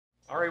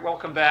All right,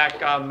 welcome back.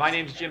 My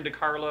name's Jim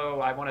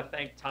DiCarlo. I want to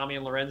thank Tommy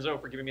and Lorenzo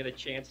for giving me the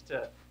chance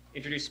to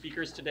introduce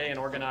speakers today and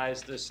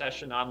organize this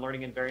session on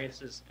learning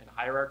invariances and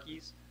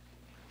hierarchies.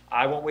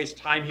 I won't waste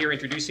time here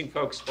introducing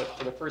folks, but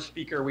for the first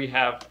speaker, we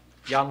have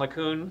Yann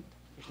LeCun.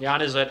 Yann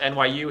is at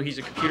NYU. He's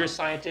a computer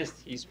scientist.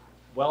 He's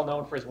well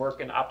known for his work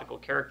in optical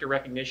character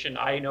recognition.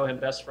 I know him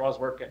best for all his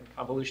work in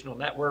convolutional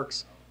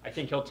networks. I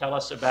think he'll tell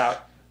us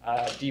about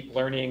deep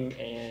learning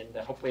and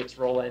hopefully its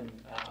role in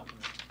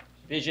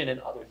vision and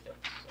other things.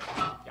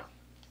 So, yeah.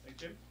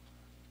 Thanks, Jim.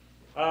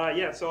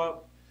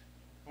 So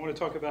I want to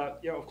talk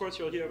about, of course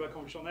you'll hear about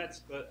convolutional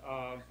nets, but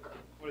I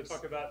want to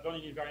talk about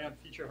learning invariant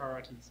feature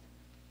hierarchies,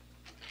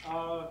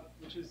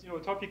 which is a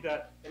topic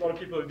that a lot of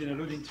people have been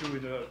alluding to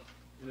in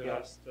the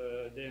last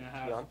day and a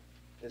half. Yann,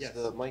 is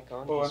the mic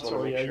on? Oh, I'm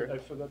sorry, I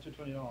forgot to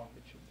turn it on.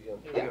 It should be on.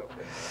 There we go.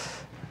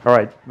 All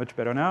right, much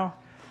better now.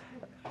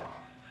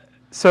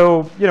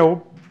 So,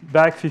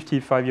 back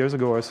 55 years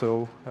ago or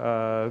so,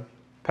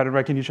 pattern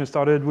recognition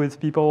started with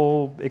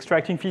people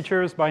extracting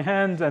features by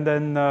hand and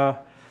then,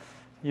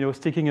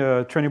 sticking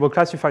a trainable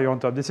classifier on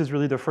top. This is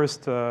really the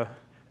first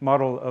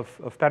model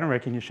of pattern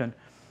recognition,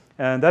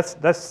 and that's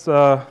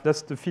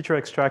the feature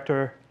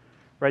extractor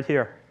right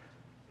here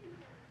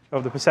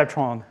of the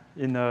perceptron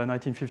in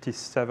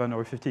 1957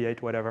 or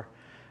 58, whatever.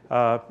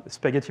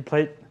 Spaghetti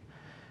plate,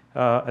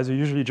 as I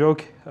usually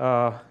joke.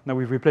 Now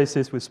we've replaced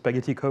this with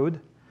spaghetti code,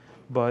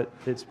 but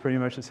it's pretty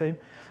much the same.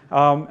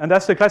 And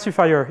that's the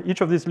classifier.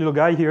 Each of these little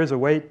guy here is a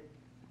weight,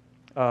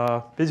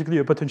 basically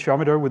a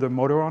potentiometer with a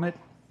motor on it.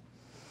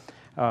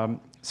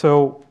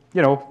 So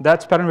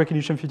that's pattern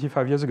recognition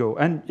 55 years ago.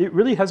 And it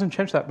really hasn't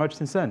changed that much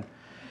since then.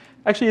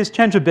 Actually, it's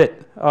changed a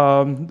bit.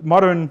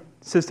 Modern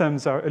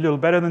systems are a little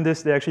better than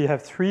this. They actually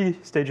have 3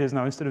 stages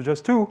now instead of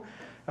just 2.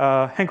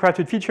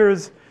 Handcrafted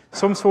features,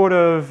 some sort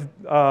of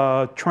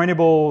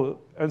trainable,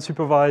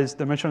 unsupervised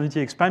dimensionality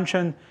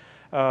expansion,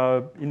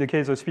 in the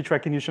case of speech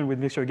recognition with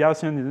mixture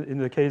Gaussian, in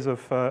the case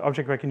of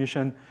object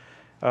recognition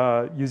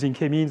using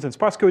k-means and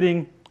sparse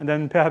coding, and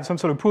then perhaps some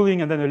sort of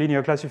pooling and then a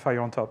linear classifier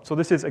on top. So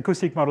this is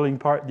acoustic modeling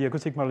part, the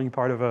acoustic modeling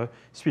part of a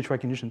speech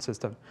recognition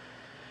system.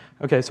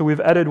 Okay, so we've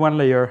added 1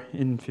 layer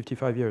in 50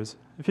 years,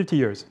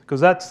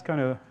 because that's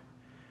kind of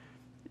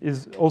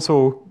is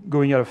also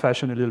going out of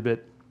fashion a little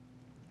bit.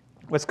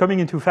 What's coming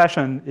into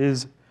fashion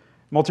is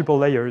multiple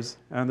layers,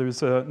 and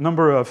there's a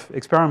number of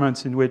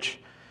experiments in which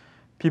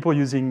people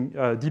using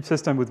a deep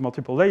system with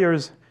multiple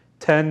layers,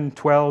 10,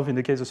 12 in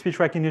the case of speech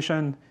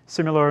recognition,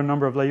 similar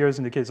number of layers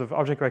in the case of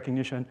object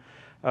recognition,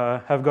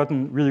 have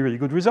gotten really, really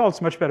good results,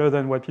 much better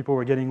than what people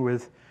were getting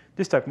with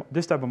this type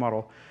of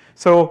model.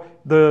 So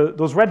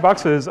those red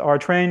boxes are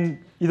trained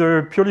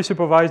either purely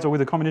supervised or with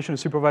a combination of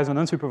supervised and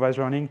unsupervised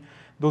learning.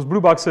 Those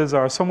blue boxes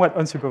are somewhat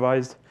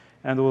unsupervised,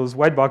 and those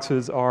white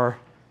boxes are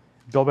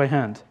built by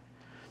hand.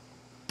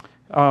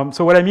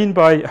 So what I mean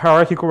by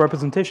hierarchical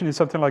representation is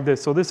something like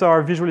this. So these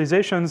are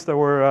visualizations that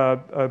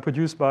were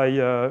produced by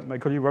my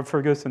colleague Rob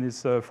Fergus and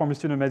his former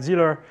student Matt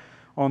Zieler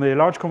on a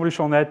large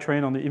convolutional net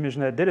trained on the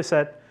ImageNet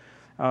dataset.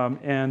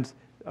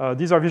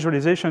 These are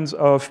visualizations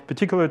of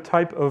particular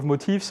type of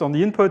motifs on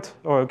the input,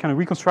 or kind of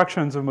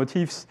reconstructions of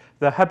motifs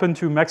that happen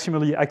to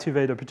maximally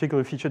activate a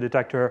particular feature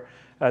detector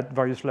at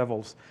various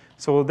levels.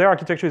 So their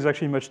architecture is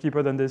actually much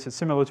deeper than this. It's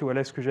similar to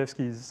Alex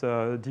Krzyzewski's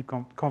deep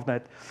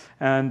convnet.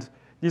 And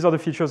these are the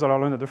features that are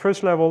learned at the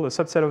first level, a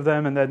subset of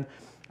them, and then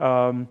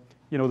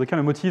the kind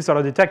of motifs that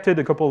are detected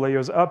a couple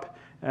layers up,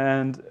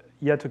 and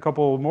yet a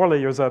couple more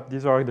layers up.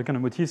 These are the kind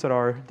of motifs that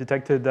are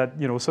detected that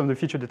some of the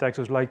feature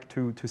detectors like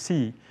to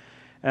see.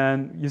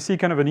 And you see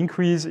kind of an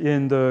increase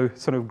in the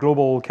sort of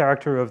global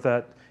character of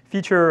that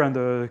feature and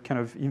the kind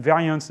of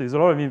invariance. There's a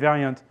lot of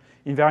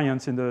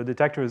invariance in the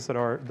detectors that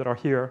are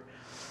here,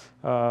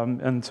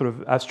 and sort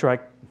of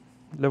abstract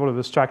level of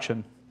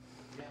abstraction.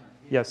 Yeah,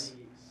 yes.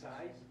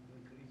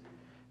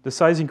 The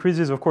size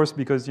increases, of course,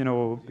 because you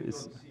don't see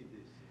this in the figure,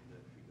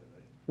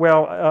 right?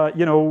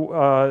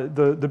 Well,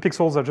 the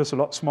pixels are just a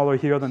lot smaller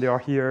here than they are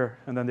here,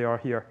 and than they are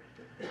here.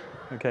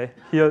 Okay,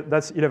 here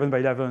that's 11 by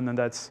 11, and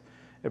that's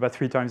about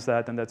 3 times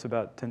that, and that's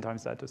about 10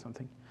 times that or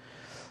something.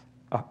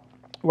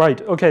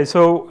 Right. Okay.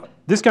 So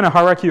this kind of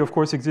hierarchy, of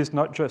course, exists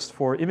not just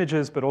for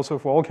images, but also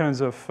for all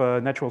kinds of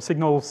natural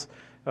signals,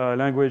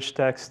 language,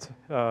 text,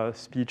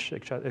 speech,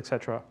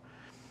 etc.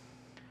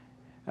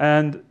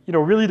 And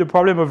really, the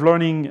problem of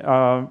learning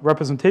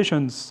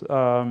representations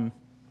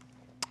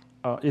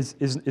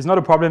is not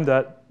a problem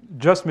that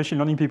just machine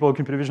learning people,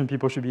 computer vision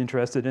people should be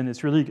interested in.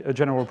 It's really a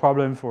general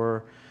problem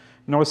for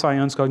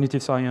neuroscience,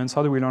 cognitive science.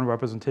 How do we learn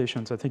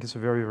representations? I think it's a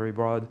very, very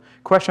broad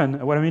question.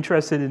 And what I'm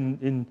interested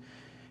in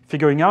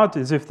figuring out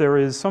is if there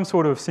is some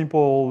sort of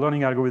simple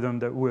learning algorithm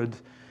that would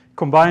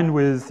combine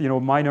with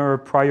minor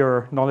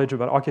prior knowledge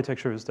about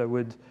architectures that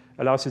would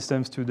allow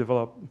systems to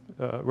develop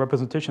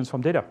representations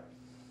from data.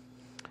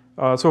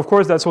 So of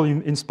course, that's all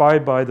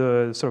inspired by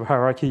the sort of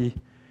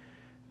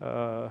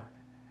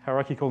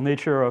hierarchical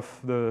nature of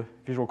the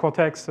visual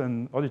cortex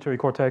and auditory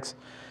cortex.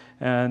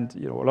 And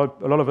a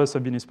lot of us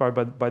have been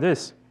inspired by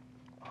this.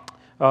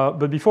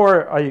 But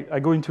before I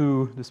go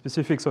into the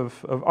specifics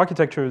of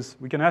architectures,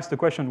 we can ask the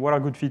question, what are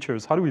good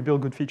features? How do we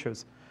build good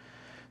features?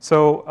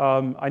 So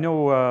I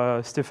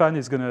know Stefan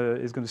is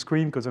gonna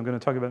scream because I'm gonna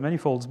talk about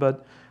manifolds,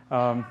 but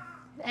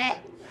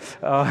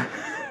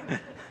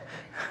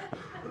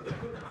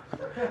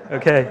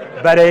okay,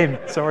 bad aim,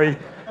 sorry.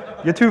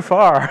 You're too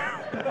far.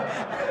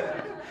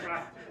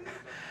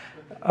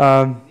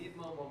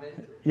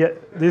 Yeah,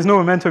 there's no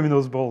momentum in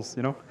those balls,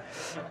 you know.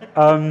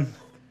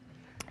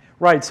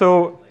 Right,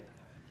 so,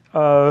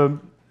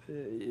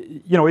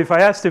 you know, if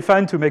I ask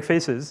Stefan to make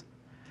faces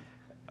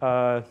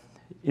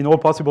in all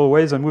possible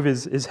ways and move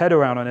his head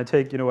around, and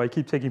I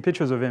keep taking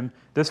pictures of him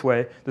this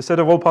way, the set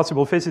of all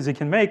possible faces he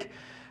can make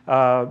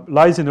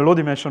lies in a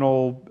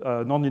low-dimensional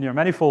nonlinear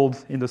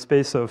manifold in the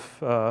space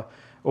of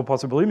all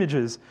possible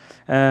images.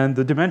 And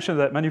the dimension of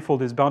that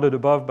manifold is bounded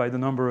above by the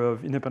number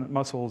of independent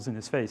muscles in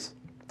his face.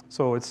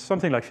 So it's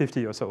something like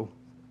 50 or so.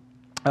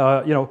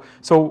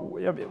 So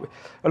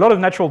a lot of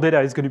natural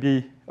data is going to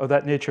be of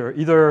that nature.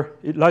 Either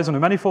it lies on a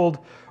manifold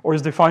or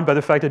is defined by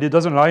the fact that it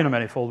doesn't lie on a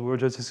manifold. We were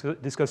just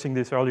discussing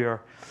this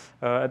earlier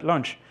at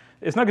lunch.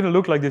 It's not going to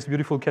look like this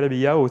beautiful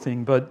Calabi-Yau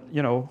thing, but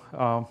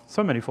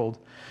some manifold.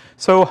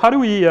 So how do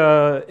we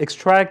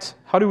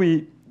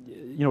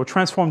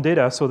transform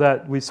data so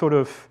that we sort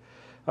of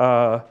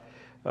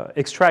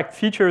extract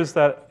features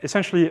that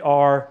essentially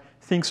are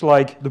things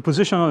like the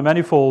position on the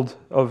manifold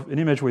of an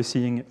image we're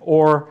seeing,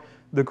 or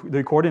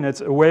the coordinates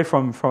away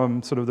from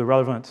sort of the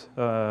relevant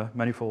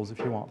manifolds, if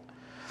you want.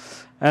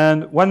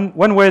 And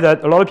one way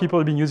that a lot of people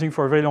have been using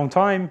for a very long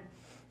time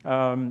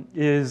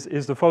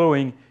is the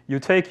following. You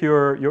take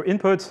your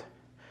input,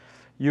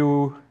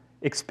 you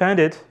expand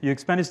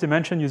its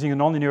dimension using a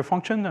nonlinear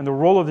function, and the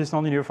role of this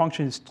nonlinear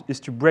function is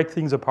to break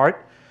things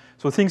apart.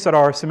 So things that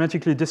are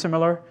semantically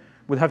dissimilar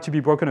would have to be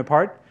broken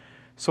apart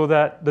so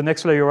that the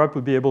next layer up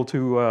would be able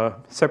to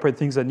separate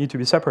things that need to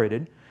be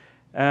separated.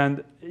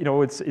 And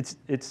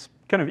it's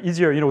kind of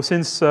easier,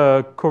 since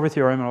covert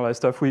theorem and all that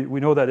stuff, we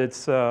know that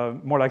it's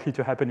more likely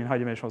to happen in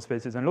high-dimensional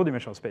spaces than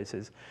low-dimensional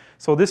spaces.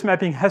 So this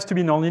mapping has to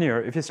be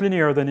nonlinear. If it's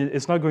linear, then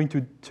it's not going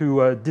to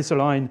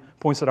disalign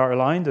points that are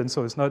aligned, and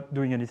so it's not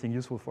doing anything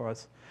useful for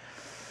us.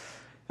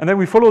 And then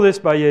we follow this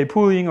by a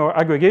pooling or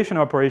aggregation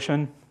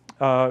operation,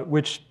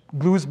 which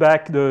glues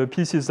back the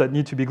pieces that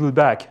need to be glued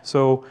back.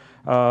 So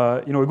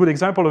a good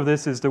example of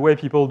this is the way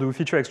people do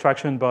feature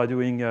extraction by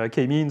doing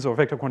k-means or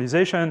vector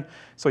quantization.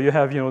 So you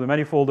have the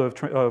manifold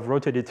of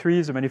rotated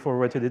 3s, the manifold of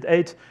rotated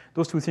 8.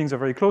 Those two things are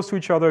very close to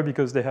each other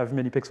because they have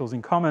many pixels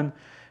in common,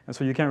 and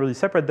so you can't really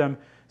separate them.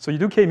 So you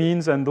do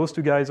k-means, and those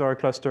two guys are a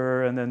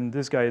cluster, and then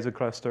this guy is a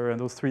cluster, and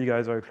those three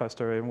guys are a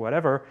cluster, and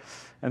whatever.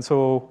 And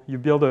so you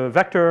build a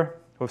vector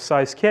of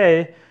size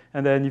k,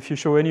 and then if you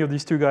show any of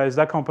these two guys,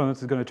 that component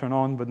is going to turn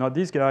on, but not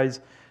these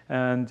guys.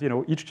 And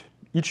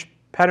each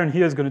pattern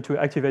here is going to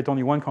activate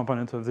only one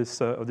component of this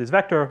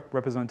vector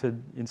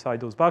represented inside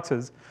those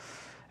boxes.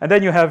 And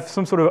then you have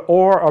some sort of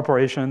OR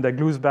operation that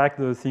glues back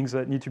the things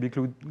that need to be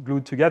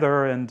glued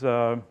together, and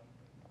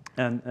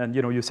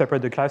you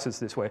separate the classes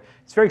this way.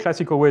 It's a very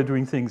classical way of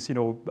doing things.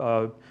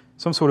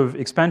 Some sort of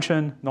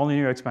expansion,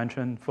 nonlinear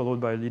expansion, followed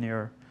by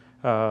linear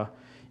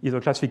either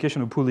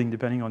classification or pooling,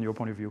 depending on your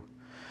point of view.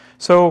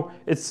 So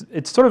it's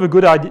sort of a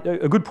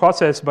good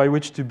process by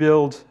which to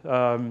build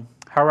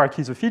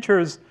hierarchies of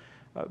features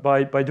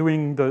by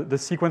doing the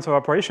sequence of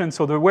operations.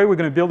 So the way we're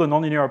going to build a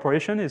nonlinear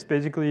operation is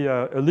basically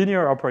a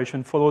linear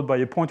operation followed by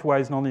a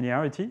pointwise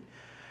nonlinearity.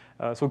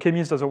 So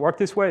k-means doesn't work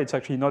this way. It's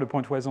actually not a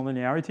pointwise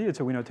nonlinearity.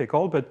 It's a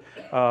winner-take-all. But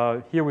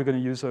here we're going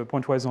to use a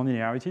pointwise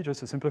nonlinearity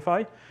just to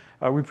simplify.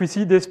 We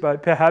precede this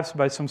perhaps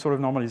by some sort of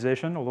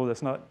normalization, although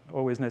that's not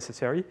always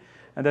necessary.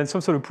 And then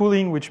some sort of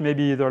pooling, which may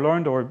be either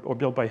learned or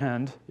built by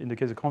hand. In the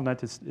case of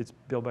ConvNet, it's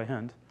built by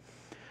hand.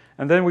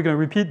 And then we're going to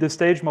repeat this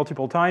stage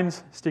multiple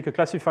times, stick a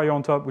classifier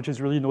on top, which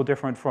is really no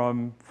different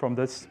from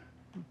this,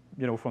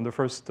 from the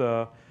first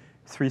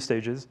 3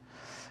 stages.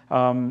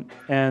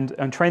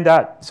 And train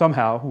that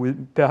somehow,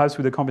 perhaps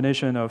with a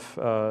combination of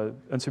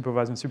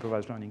unsupervised and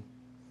supervised learning.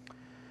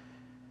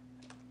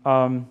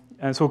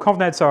 And so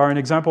ConvNets are an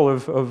example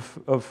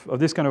of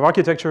this kind of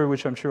architecture,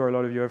 which I'm sure a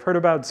lot of you have heard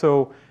about.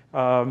 So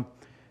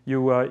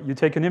you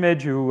take an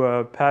image,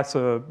 you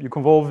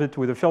convolve it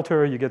with a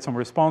filter, you get some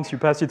response, you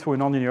pass it through a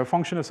nonlinear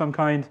function of some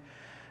kind.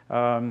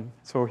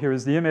 So here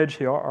is the image.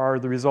 Here are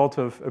the result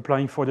of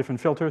applying 4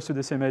 different filters to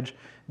this image.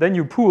 Then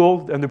you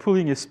pool, and the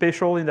pooling is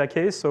spatial in that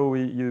case. So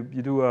you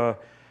do a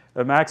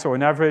max or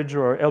an average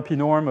or LP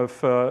norm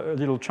of a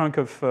little chunk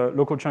of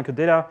local chunk of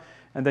data,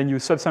 and then you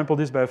subsample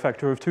this by a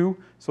factor of 2.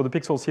 So the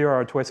pixels here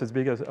are twice as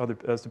big as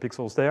the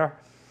pixels there.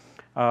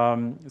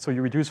 So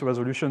you reduce the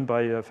resolution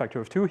by a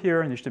factor of 2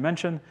 here in each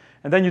dimension,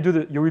 and then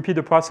you repeat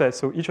the process.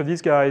 So each of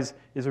these guys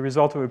is a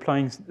result of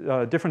applying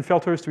different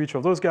filters to each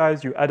of those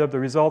guys. You add up the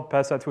result,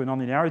 pass that through a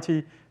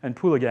nonlinearity, and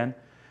pool again.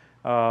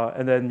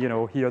 And then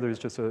here there's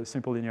just a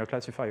simple linear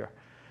classifier.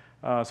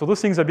 So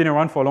those things have been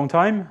around for a long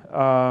time,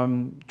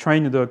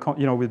 trained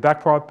with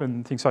backprop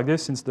and things like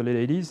this since the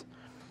late 80s.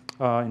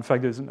 In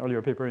fact, there's an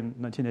earlier paper in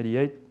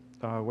 1988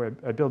 where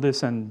I built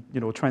this and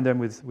trained them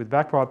with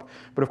backprop.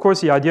 But of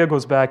course, the idea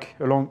goes back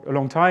a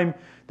long time.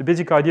 The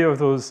basic idea of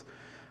those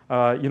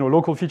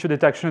local feature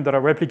detection that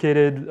are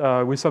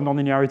replicated with some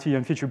nonlinearity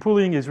and feature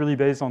pooling is really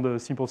based on the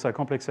simple side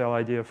complex cell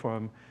idea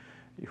from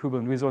Huber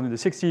and Wizon in the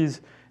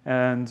 60s,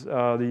 and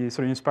the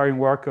sort of inspiring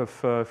work of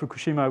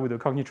Fukushima with the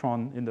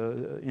cognitron in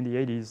the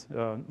 80s,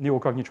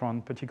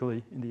 neocognitron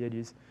particularly in the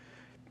 80s,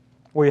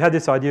 where you had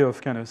this idea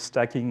of kind of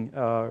stacking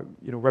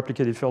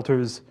replicated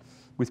filters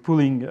with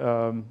pooling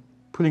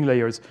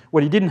layers.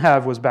 What he didn't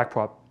have was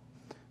backprop,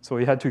 so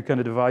he had to kind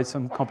of devise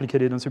some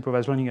complicated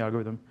unsupervised learning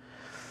algorithm.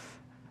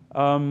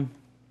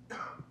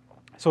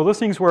 So those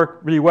things work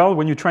really well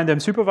when you train them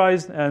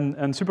supervised,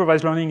 and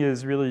supervised learning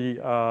is really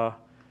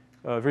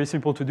very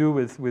simple to do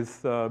with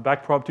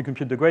backprop to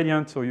compute the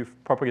gradient. So you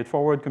propagate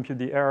forward, compute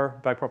the error,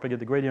 backpropagate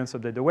the gradients,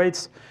 update the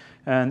weights,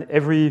 and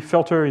every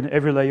filter in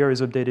every layer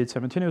is updated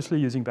simultaneously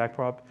using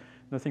backprop.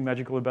 Nothing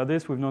magical about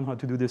this. We've known how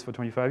to do this for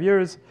 25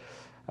 years,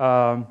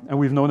 and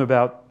we've known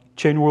about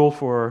chain rule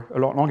for a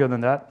lot longer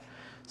than that.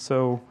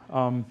 So,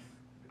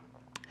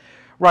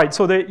 right.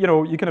 So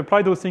you can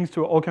apply those things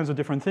to all kinds of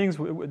different things,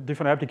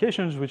 different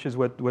applications, which is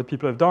what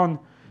people have done.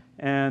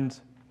 And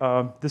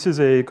this is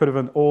a kind of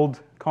an old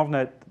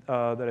ConvNet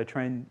that I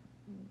trained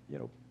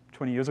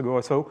 20 years ago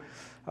or so.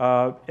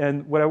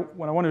 And what I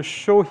want to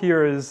show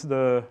here is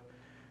the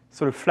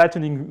sort of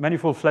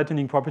manifold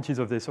flattening properties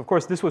of this. Of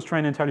course, this was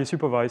trained entirely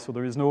supervised, so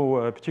there is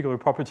no particular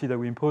property that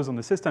we impose on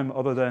the system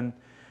other than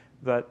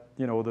that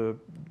the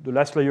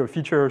last layer of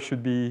feature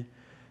should be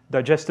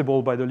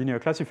digestible by the linear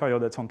classifier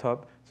that's on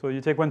top. So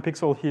you take one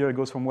pixel here, it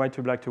goes from white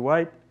to black to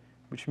white,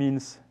 which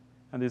means,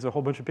 and there's a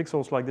whole bunch of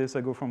pixels like this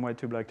that go from white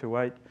to black to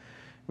white,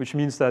 which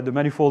means that the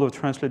manifold of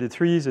translated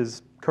threes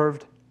is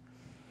curved.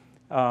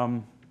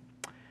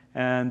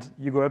 And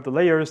you go up the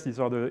layers. These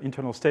are the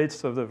internal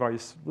states of the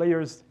various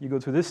layers. You go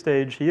to this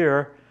stage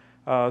here.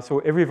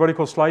 So every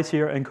vertical slice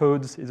here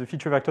encodes is a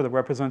feature vector that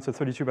represents a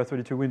 32 by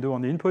 32 window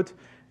on the input.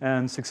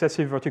 And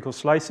successive vertical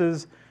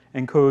slices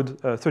encode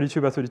 32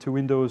 by 32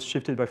 windows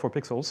shifted by 4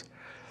 pixels.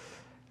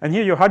 And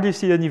here you hardly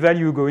see any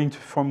value going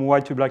from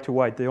white to black to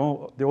white. They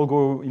all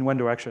go in one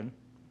direction,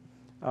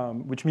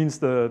 which means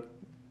the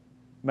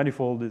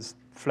manifold is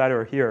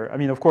flatter here. I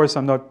mean, of course,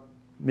 I'm not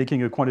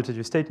making a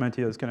quantitative statement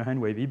here. It's kind of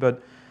hand-wavy,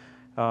 but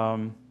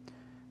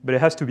it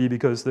has to be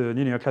because the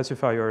linear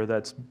classifier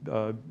that's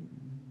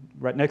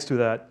right next to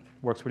that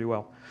works pretty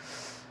well.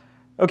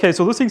 OK,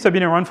 so those things have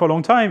been around for a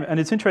long time, and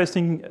it's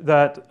interesting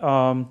that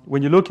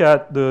when you look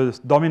at the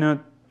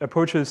dominant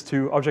approaches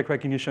to object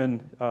recognition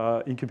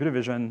in computer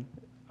vision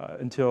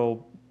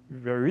until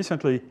very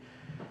recently,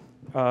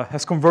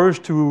 has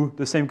converged to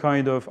the same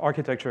kind of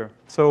architecture.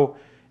 So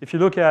if you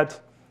look at,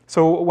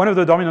 so one of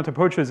the dominant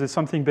approaches is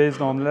something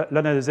based on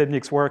Lana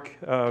Zebnik's work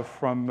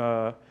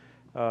from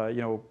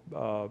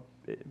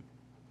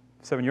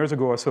 7 years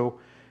ago or so.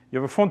 You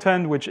have a front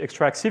end which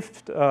extracts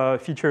SIFT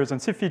features,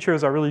 and SIFT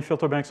features are really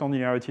filter banks on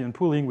linearity and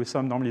pooling with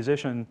some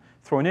normalization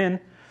thrown in.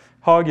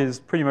 Hog is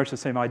pretty much the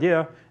same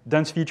idea.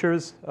 Dense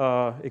features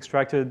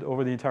extracted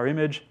over the entire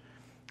image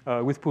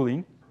with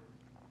pooling.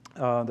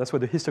 That's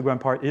what the histogram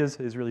part is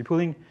really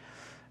pooling.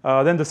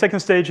 Then the second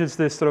stage is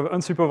this sort of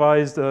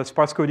unsupervised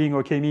sparse coding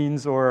or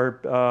k-means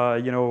or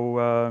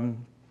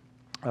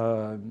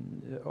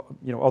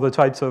other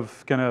types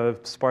of kind of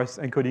sparse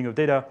encoding of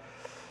data,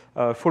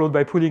 followed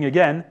by pooling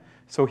again.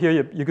 So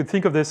here you could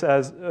think of this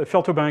as a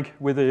filter bank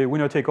with a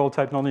winner-take-all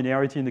type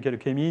nonlinearity in the case of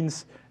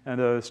k-means and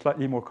a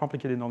slightly more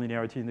complicated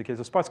nonlinearity in the case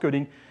of sparse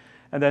coding,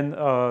 and then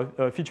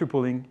feature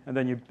pooling, and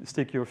then you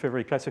stick your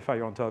favorite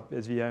classifier on top,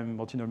 SVM,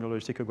 multinomial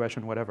logistic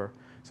regression, whatever.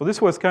 So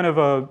this was kind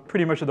of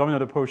pretty much a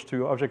dominant approach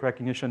to object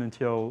recognition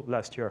until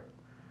last year.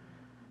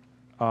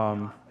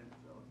 I'm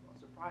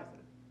surprised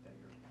that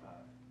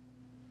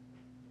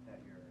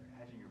you're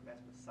hedging your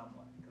bets with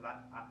someone, because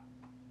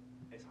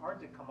it's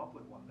hard to come up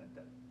with one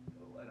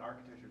an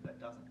architecture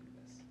that doesn't do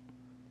this.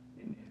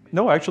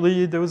 No,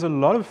 actually, there was a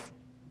lot of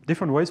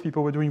different ways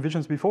people were doing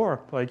visions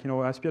before, like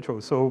ask Pietro.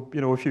 So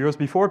a few years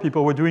before,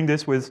 people were doing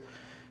this with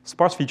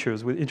sparse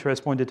features, with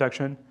interest point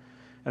detection,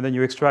 and then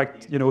you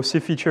extract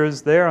SIF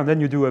features there, and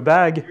then you do a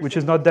bag which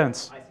is not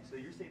dense. I see. So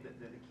you're saying that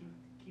the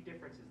key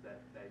difference is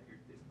that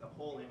it's the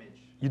whole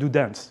image. You do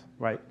dense,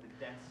 right? The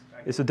dense,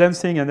 right? It's a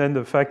dense thing, and then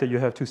the fact that you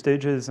have 2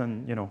 stages,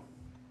 and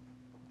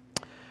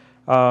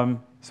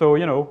so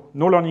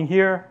no learning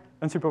here,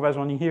 unsupervised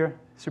learning here,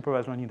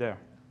 supervised learning there.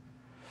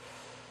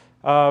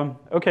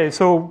 OK,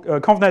 so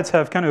ConvNets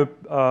have kind of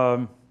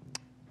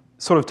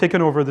sort of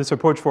taken over this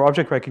approach for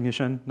object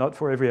recognition, not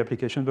for every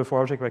application, but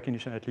for object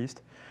recognition at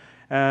least.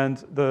 And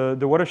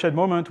the watershed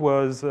moment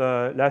was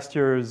last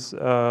year's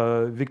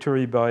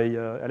victory by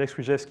Alex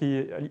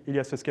Krzyzewski,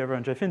 Ilya Stoskever,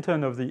 and Jeff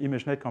Hinton of the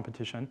ImageNet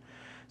competition.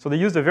 So they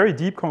used a very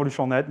deep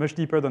convolutional net, much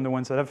deeper than the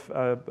ones that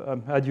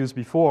I've had used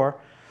before,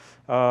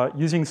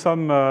 using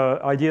some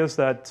ideas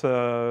that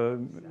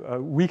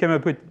we came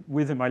up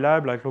with in my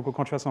lab, like local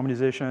contrast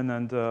normalization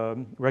and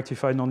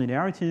rectified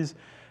nonlinearities,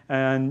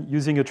 and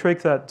using a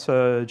trick that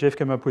Jeff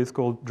came up with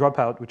called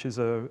dropout, which is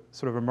a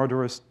sort of a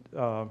murderous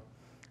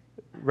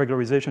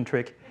regularization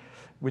trick,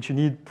 which you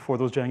need for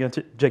those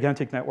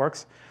gigantic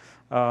networks.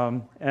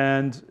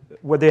 And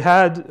what they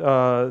had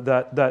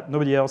that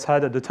nobody else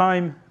had at the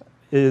time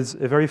is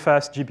a very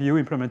fast GPU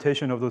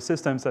implementation of those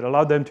systems that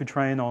allowed them to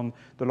train on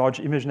the large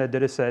ImageNet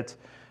dataset,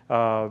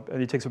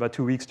 and it takes about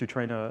 2 weeks to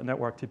train a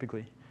network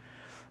typically.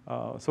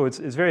 So it's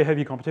very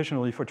heavy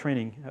computationally for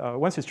training.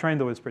 Once it's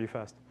trained, though, it's pretty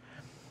fast.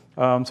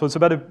 So it's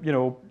about a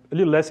little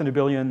less than 1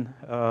 billion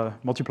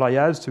multiply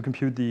ads to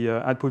compute the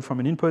output from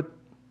an input.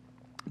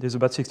 There's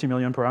about 60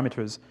 million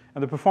parameters.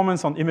 And the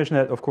performance on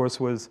ImageNet, of course,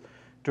 was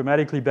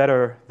dramatically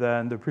better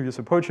than the previous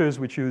approaches,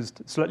 which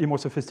used slightly more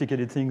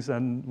sophisticated things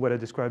than what I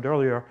described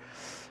earlier.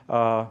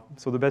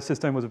 So the best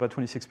system was about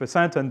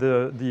 26%, and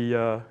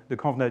the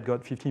ConvNet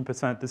got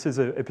 15%. This is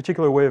a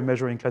particular way of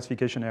measuring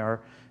classification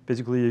error.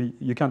 Basically,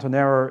 you count an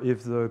error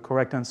if the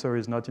correct answer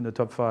is not in the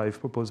top 5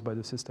 proposed by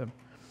the system.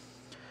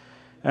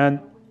 And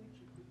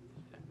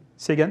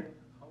say again?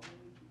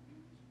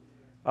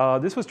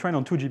 This was trained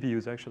on 2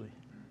 GPUs, actually.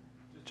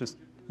 Just,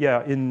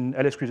 yeah, in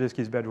Alex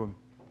Krzyzewski's bedroom,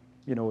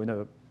 in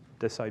a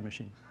desk side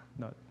machine.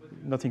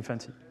 Nothing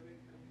fancy.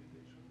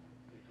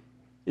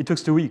 It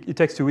takes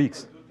 2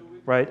 weeks,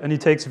 right? And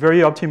it takes very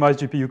optimized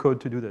GPU code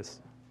to do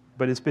this.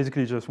 But it's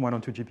basically just 1 or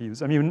 2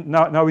 GPUs. I mean,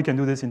 now we can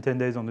do this in 10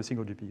 days on a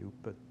single GPU,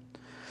 but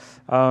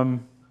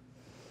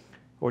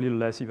or a little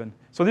less even.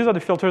 So these are the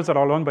filters that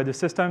are learned by the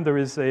system. There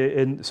is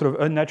a sort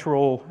of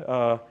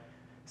unnatural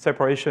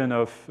separation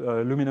of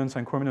luminance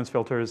and chrominance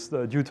filters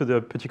due to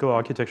the particular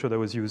architecture that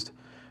was used.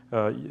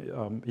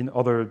 In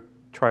other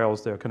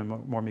trials, they're kind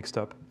of more mixed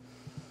up.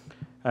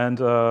 And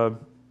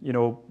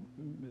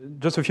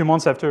just a few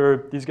months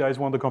after these guys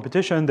won the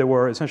competition, they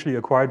were essentially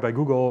acquired by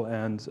Google.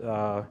 And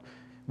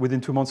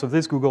within 2 months of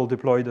this, Google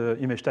deployed an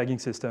image tagging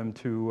system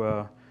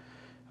to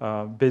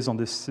based on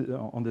this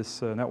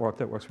network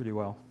that works really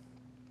well.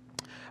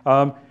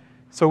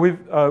 So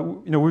we've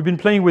been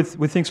playing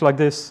with things like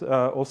this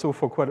also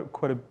for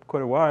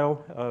quite a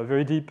while.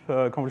 Very deep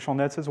convolutional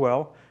nets as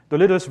well. The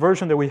latest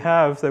version that we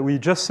have that we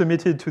just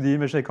submitted to the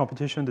ImageNet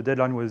competition, the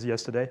deadline was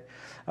yesterday.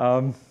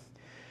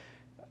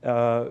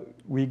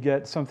 We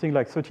get something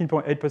like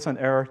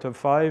 13.8% error top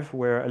 5,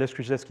 where Alex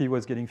Krzyzewski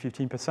was getting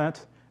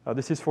 15%.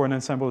 This is for an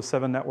ensemble of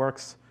 7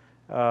 networks.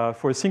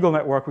 For a single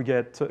network, we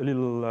get a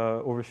little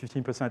over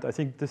 15%. I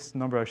think this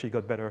number actually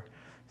got better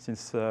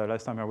since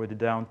last time I wrote it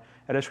down.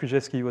 Alex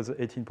Krzyzewski was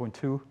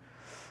 18.2.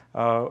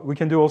 We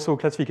can do also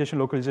classification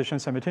localization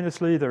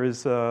simultaneously. There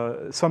is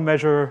some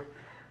measure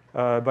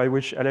by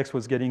which Alex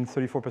was getting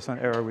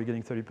 34% error, we're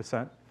getting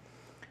 30%.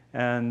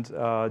 And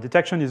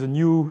detection is a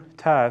new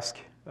task.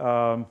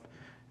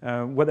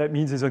 What that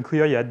means is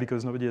unclear yet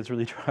because nobody has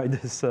really tried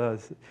this.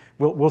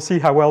 We'll see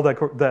how well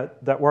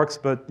that works,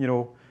 but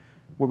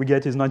what we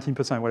get is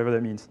 19%, whatever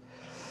that means.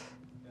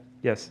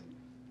 Yes?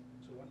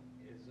 So one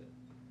is,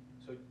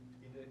 so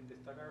in the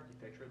stack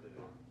architecture,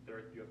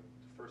 you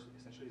have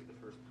essentially the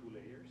first 2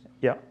 layers.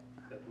 Yeah.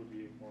 That would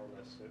be more or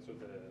less, so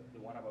the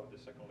one about the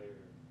second layer,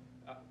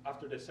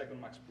 after the second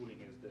max pooling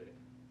is the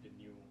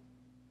new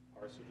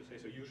part, so to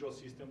say. So usual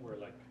system where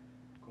like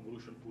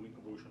convolution pooling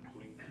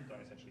done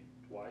essentially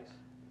twice,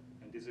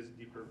 and this is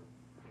deeper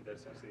in that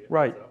sense.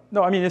 Right.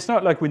 No, I mean, it's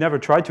not like we never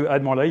tried to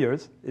add more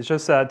layers. It's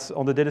just that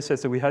on the data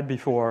sets that we had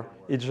before,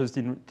 it just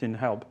didn't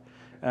help.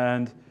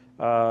 And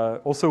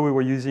also, we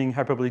were using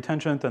hyperbolic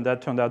tangent, and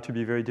that turned out to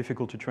be very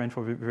difficult to train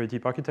for very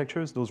deep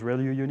architectures. Those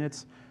ReLU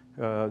units,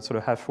 sort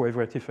of half-wave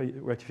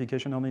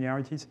rectification on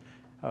linearities,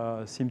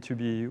 seem to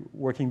be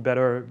working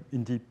better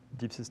in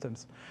deep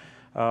systems.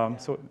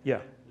 So, yeah.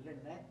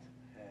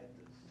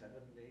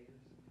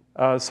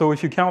 So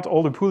if you count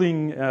all the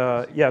pooling,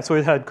 yeah, so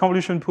it had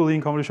convolution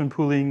pooling,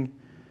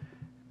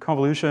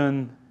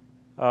 convolution,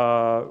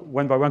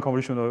 one-by-one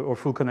convolution or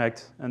full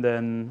connect, and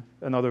then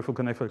another full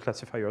connect for the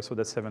classifier. So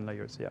that's 7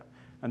 layers, yeah.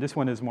 And this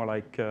one is more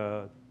like 10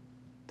 or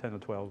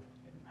 12.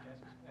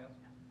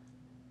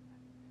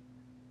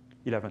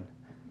 11.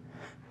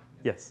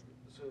 Yes?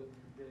 So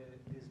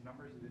these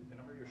numbers, the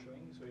number you're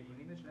showing, so in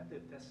ImageNet, the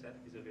test set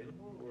is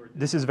available? Or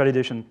this is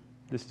validation.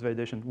 This is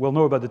validation. We'll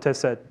know about the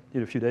test set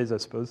in a few days, I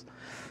suppose.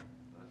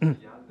 Yann,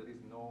 there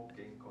is no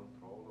gain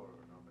control or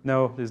normalization?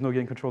 No, there's no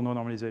gain control, no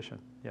normalization.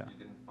 Yeah. You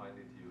didn't find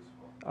it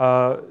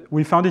useful?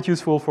 We found it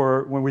useful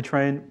for when we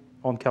trained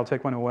on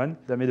Caltech 101.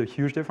 That made a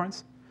huge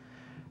difference.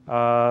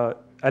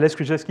 Alex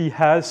Krzyzewski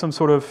has some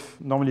sort of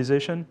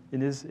normalization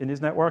in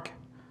his network.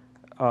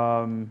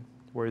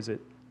 Where is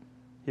it?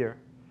 Here.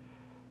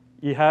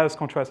 He has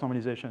contrast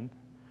normalization.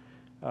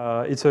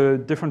 It's a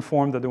different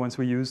form than the ones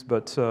we use,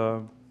 but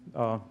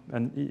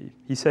and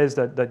he says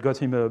that got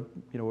him a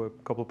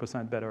couple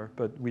 % better,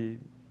 but we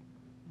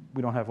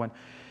don't have one.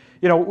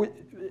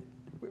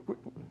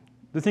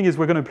 The thing is,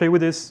 we're going to play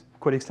with this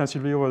quite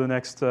extensively over the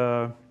next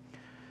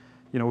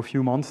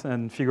few months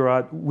and figure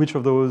out which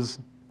of those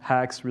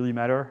hacks really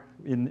matter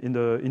in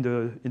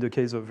the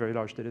case of very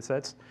large data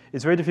sets.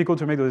 It's very difficult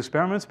to make those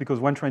experiments because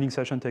one training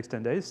session takes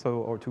 10 days,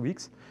 or 2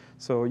 weeks.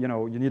 So you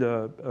need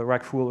a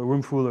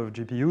room full of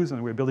GPUs,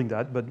 and we're building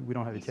that, but we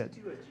don't have it yet.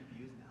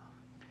 GPUs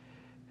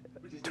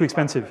now. too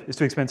expensive. It's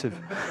too expensive.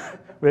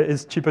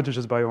 It's cheaper to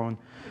just buy your own.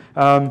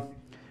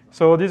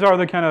 So these are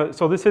the kind of,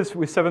 so this is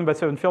with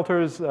 7x7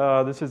 filters.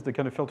 This is the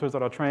kind of filters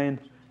that are trained.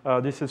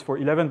 This is for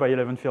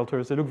 11x11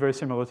 filters. They look very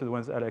similar to the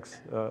ones Alex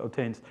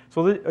obtains.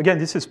 So again,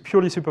 this is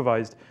purely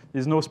supervised.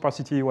 There's no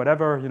sparsity,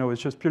 whatever.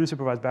 It's just purely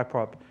supervised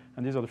backprop.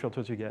 And these are the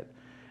filters you get.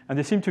 And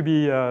they seem to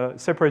be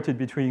separated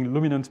between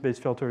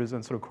luminance-based filters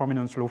and sort of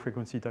chrominance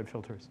low-frequency type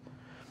filters.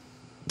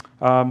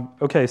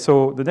 OK,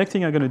 so the next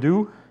thing I'm going to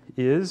do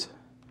is,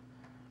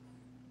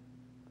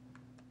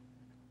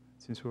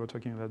 since we were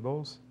talking about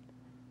balls,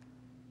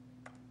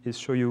 is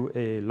show you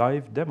a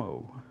live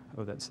demo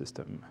of that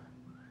system.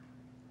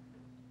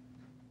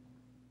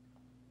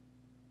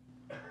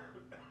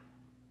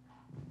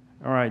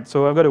 All right,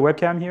 so I've got a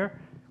webcam here,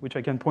 which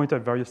I can point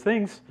at various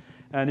things.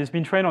 And it's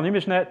been trained on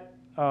ImageNet.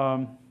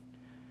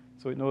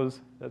 So it knows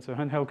that's a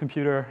handheld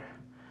computer.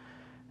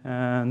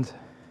 And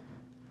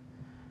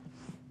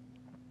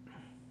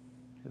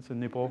it's a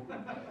nipple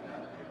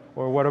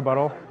or a water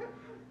bottle.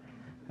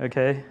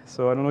 OK,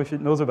 so I don't know if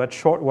it knows about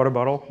short water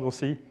bottle. We'll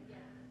see.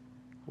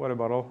 Water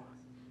bottle.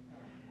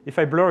 If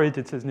I blur it,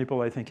 it says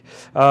nipple, I think.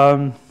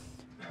 I'm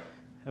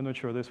not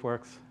sure this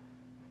works.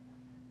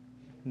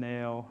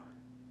 Nail.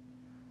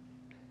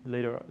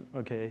 Later,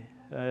 OK.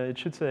 It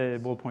should say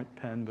ballpoint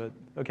pen, but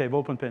OK,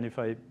 ballpoint pen, if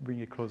I bring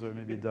it closer,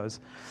 maybe it does.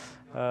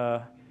 If you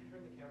turn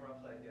the camera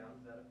upside down,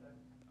 does that affect?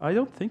 I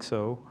don't think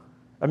so.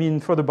 I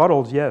mean, for the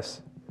bottles,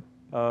 yes.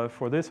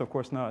 For this, of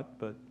course not,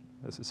 but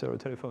that's a cellular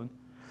telephone.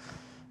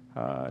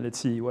 Let's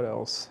see, what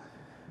else?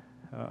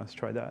 Let's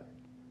try that.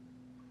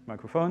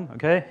 Microphone,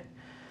 OK.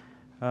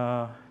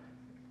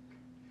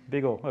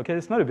 Bagel. OK,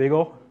 it's not a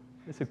bagel.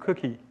 It's a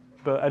cookie.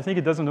 But I think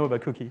it doesn't know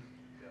about cookie.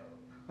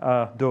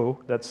 Dough,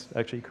 that's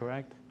actually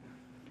correct.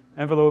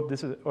 Envelope,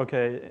 this is,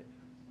 OK.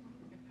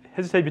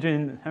 Hesitate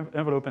between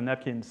envelope and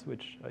napkins,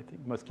 which I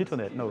think mosquito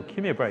net. No, give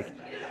me a break.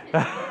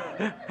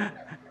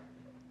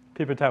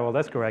 Paper towel,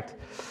 that's correct.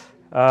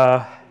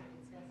 OK.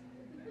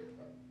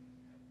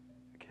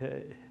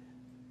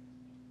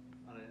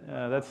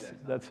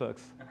 That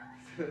sucks.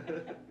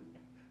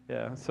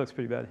 Yeah, it sucks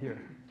pretty bad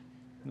here.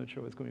 I'm not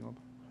sure what's going on.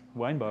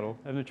 Wine bottle.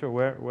 I'm not sure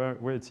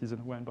where it sees a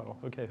wine bottle.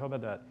 OK, how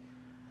about that?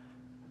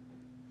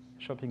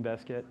 Shopping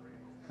basket.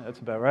 That's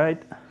about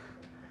right.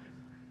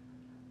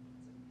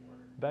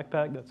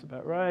 Backpack, that's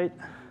about right.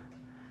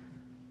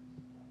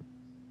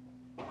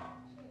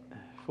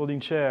 Folding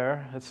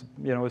chair, that's,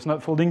 it's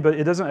not folding, but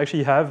it doesn't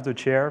actually have the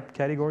chair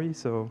category.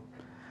 So,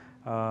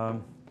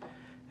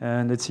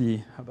 and let's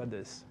see, how about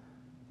this?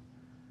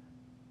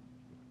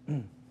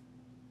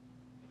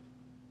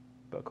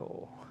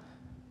 Buckle.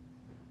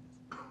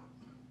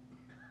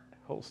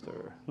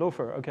 Holster.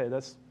 Loafer, OK,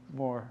 that's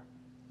more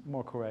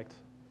correct.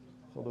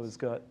 Although it's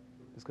got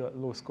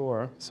low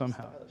score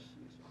somehow.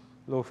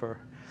 Loafer.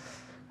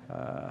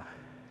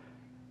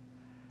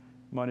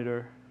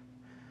 Monitor.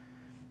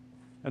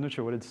 I'm not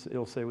sure what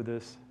it'll say with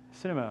this.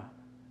 Cinema.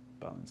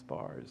 Balance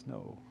bars.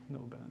 No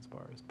balance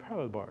bars.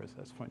 Parallel bars.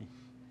 That's funny.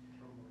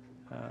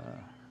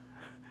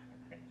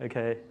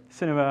 OK.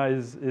 Cinema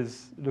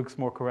looks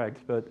more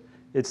correct, but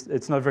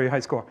it's not very high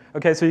score.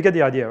 OK, so you get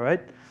the idea,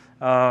 right?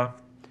 I'm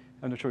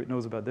not sure it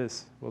knows about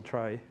this. We'll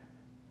try.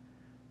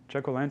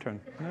 Jack-o'-lantern.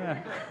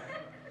 Yeah,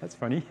 that's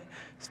funny.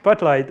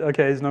 Spotlight.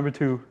 OK, is number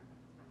 2.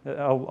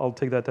 I'll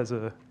take that as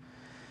a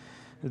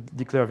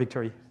declare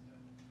victory.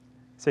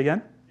 Say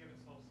again?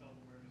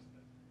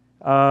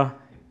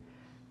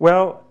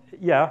 Well,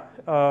 yeah.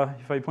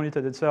 If I point it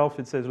at itself,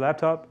 it says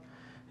laptop.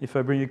 If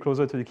I bring it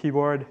closer to the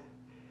keyboard,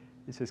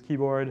 it says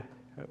keyboard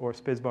or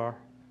spacebar.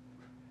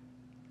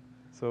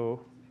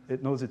 So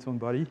it knows its own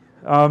body.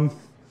 All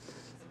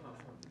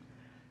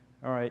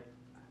right.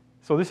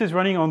 So this is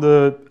running on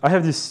the. I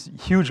have this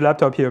huge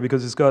laptop here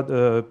because it's got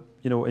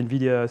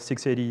NVIDIA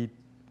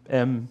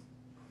 680M.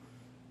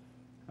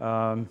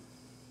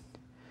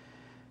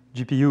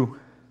 GPU.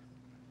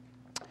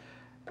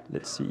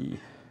 Let's see.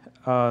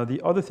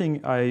 The other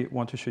thing I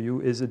want to show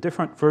you is a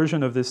different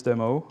version of this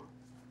demo,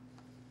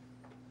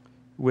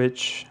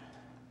 which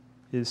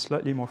is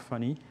slightly more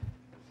funny.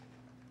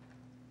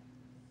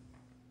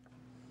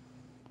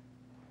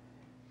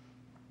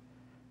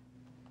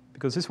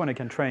 Because this one I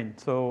can train.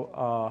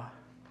 So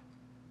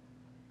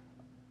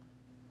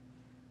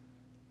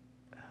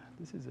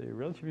this is a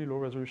relatively low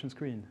resolution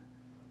screen.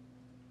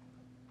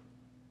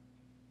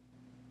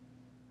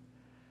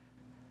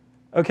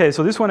 OK,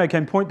 so this one I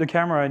can point the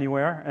camera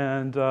anywhere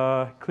and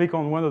click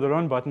on one of the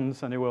learn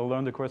buttons, and it will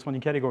learn the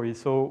corresponding category.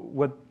 So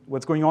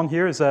what's going on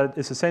here is that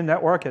it's the same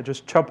network. I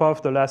just chop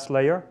off the last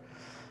layer.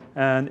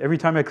 And every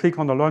time I click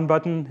on the learn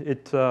button,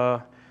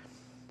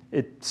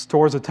 it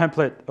stores a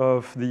template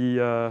of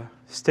the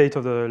state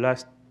of the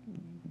last,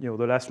 the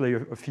last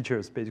layer of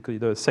features, basically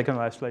the second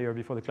last layer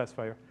before the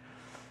classifier.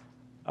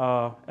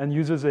 And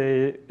uses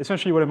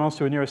essentially what amounts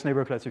to a nearest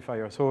neighbor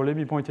classifier. So let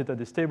me point it at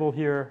this table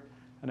here,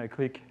 and I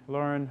click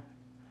learn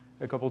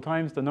a couple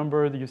times. The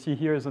number that you see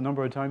here is the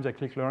number of times I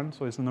click learn,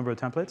 so it's the number of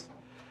templates.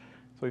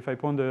 So if I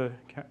point the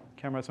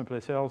camera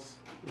someplace else,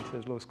 it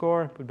says low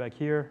score, put back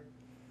here.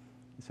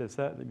 It says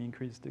that. Let me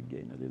increase the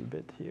gain a little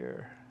bit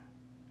here.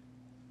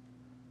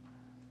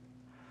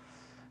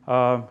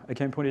 I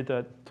can point it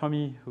at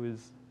Tommy, who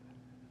is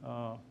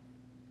not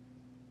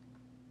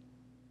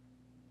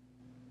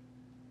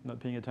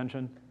paying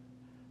attention,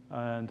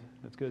 and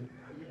that's good.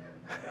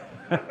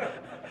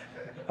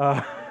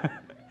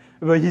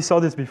 But he saw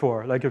this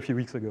before, like a few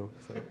weeks ago.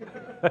 So.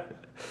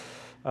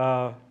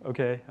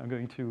 OK, I'm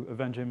going to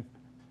avenge him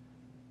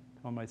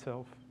on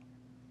myself.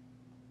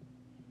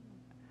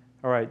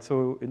 All right,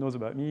 so it knows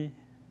about me.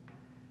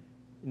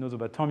 It knows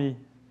about Tommy.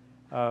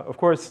 Of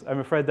course, I'm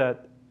afraid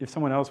that if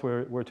someone else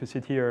were to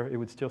sit here, it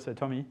would still say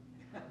Tommy,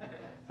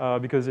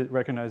 because it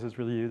recognizes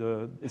really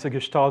it's a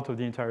gestalt of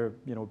the entire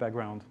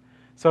background.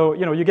 So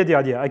you get the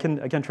idea. I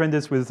can train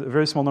this with a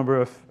very small number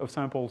of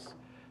samples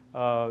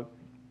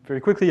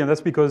very quickly, and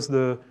that's because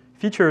the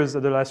features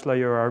at the last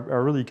layer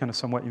are really kind of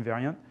somewhat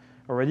invariant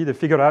already. They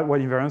figured out what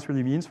invariance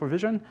really means for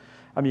vision.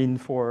 I mean,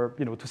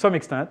 to some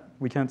extent,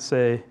 we can't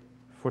say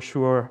for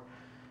sure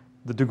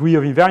the degree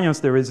of invariance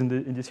there is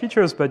in these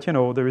features, but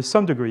there is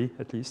some degree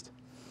at least.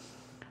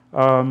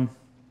 OK.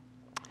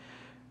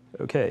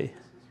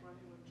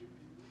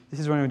 This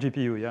is running on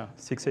GPU, yeah,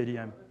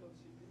 680M.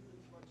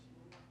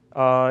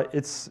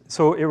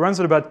 So it runs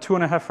at about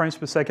 2.5 frames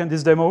per second.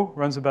 This demo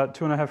runs about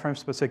 2.5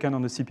 frames per second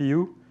on the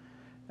CPU,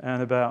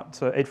 and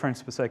about 8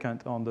 frames per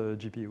second on the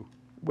GPU.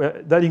 Well,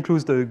 that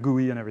includes the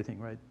GUI and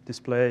everything, right?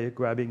 Display,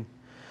 grabbing.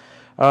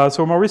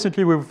 So more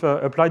recently, we've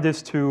applied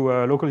this to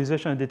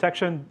localization and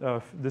detection.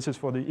 This is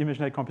for the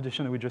ImageNet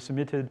competition that we just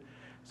submitted.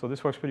 So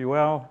this works pretty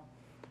well.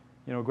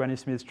 Granny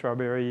Smith,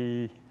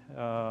 strawberry,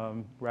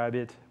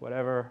 rabbit,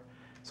 whatever.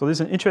 So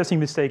there's an interesting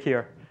mistake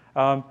here.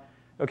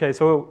 OK,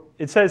 so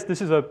it says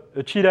this is a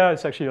cheetah.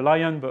 It's actually a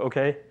lion, but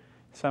OK.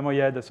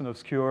 Samoyed, that's an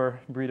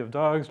obscure breed of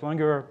dogs,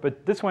 langur.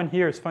 But this one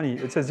here is funny.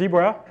 It says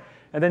zebra.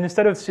 And then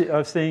instead of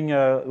saying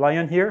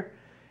lion here,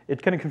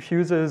 it kind of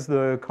confuses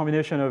the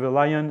combination of a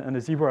lion and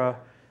a zebra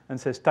and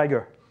says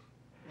tiger.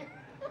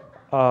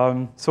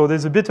 So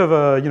there's a bit of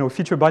a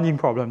feature binding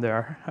problem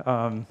there.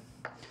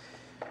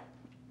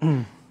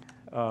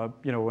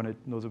 When it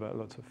knows about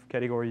lots of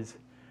categories.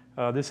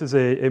 This is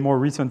a more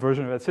recent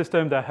version of that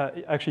system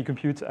that actually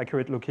computes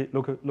accurate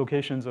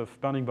locations of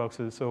bounding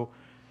boxes. So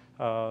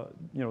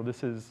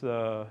this is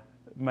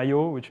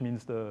maillot, which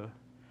means the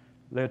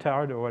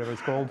leotard or whatever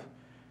it's called.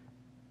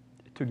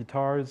 2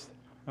 guitars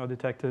are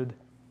detected,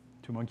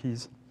 2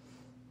 monkeys,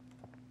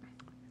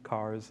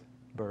 cars,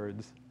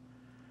 birds,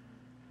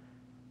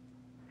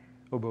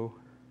 oboe.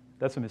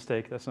 That's a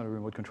mistake. That's not a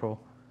remote control.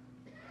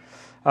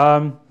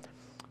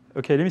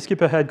 OK, let me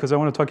skip ahead because I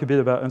want to talk a bit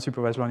about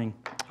unsupervised learning,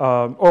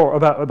 or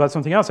about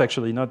something else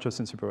actually, not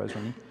just unsupervised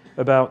learning,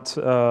 about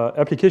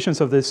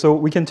applications of this. So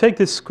we can take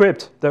this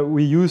script that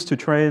we use to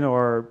train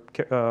our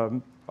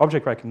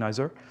object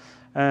recognizer,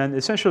 and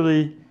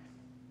essentially,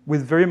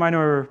 with very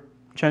minor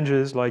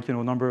changes like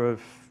number of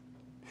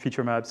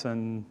feature maps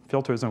and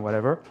filters and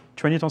whatever,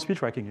 train it on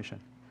speech recognition.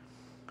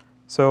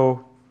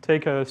 So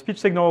take a speech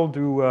signal,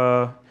 do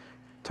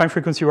time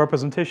frequency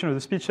representation of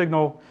the speech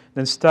signal,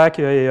 then stack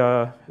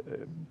a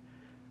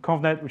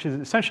convnet, which is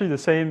essentially the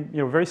same,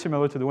 very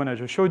similar to the one I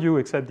just showed you,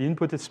 except the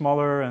input is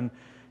smaller and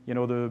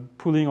the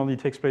pooling only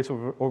takes place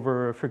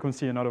over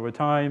frequency and not over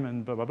time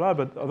and blah, blah, blah.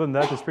 But other than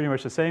that, it's pretty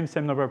much the same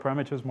number of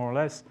parameters, more or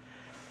less.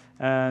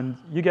 And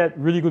you get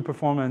really good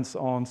performance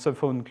on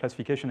subphone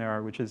classification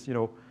error, which is,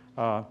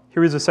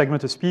 here is a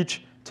segment of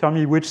speech. Tell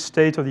me which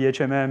state of the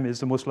HMM is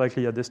the most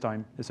likely at this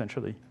time,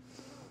 essentially.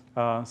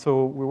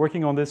 So we're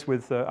working on this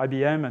with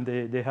IBM, and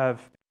they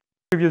have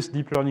previous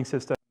deep learning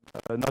system,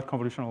 not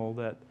convolutional,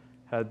 that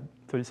had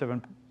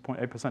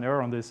 37.8%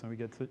 error on this, and we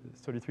get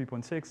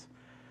 33.6.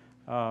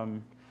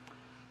 And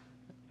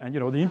the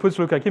inputs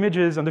look like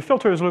images, and the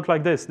filters look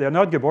like this. They are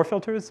not Gabor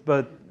filters,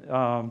 but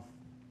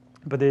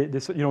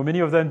many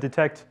of them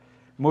detect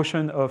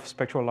motion of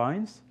spectral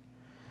lines,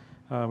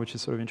 which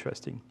is sort of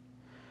interesting.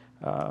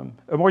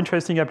 A more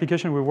interesting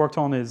application we worked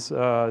on is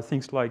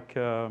things like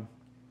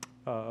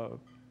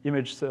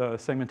image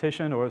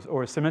segmentation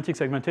or semantic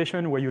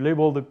segmentation, where you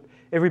label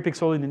every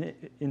pixel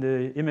in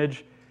the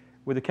image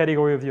with the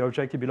category of the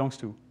object it belongs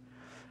to.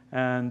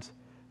 And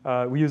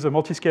we use a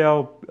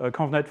multi-scale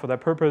convnet for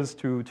that purpose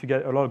to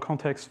get a lot of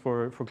context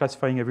for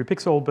classifying every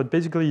pixel. But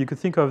basically, you could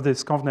think of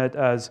this convnet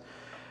as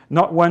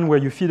not one where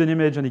you feed an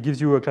image and it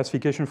gives you a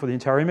classification for the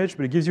entire image,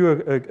 but it gives you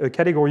a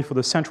category for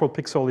the central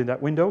pixel in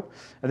that window,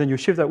 and then you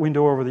shift that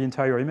window over the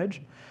entire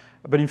image.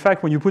 But in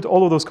fact, when you put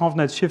all of those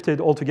convnets shifted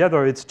all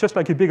together, it's just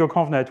like a bigger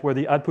convnet where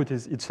the output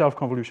is itself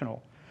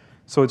convolutional.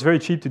 So it's very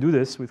cheap to do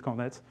this with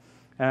convnets.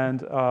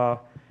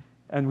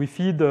 And we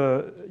feed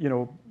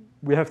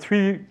we have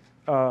 3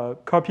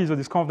 copies of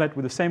this convnet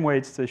with the same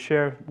weights. They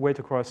share weight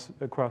across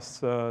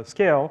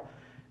scale,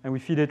 and we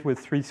feed it with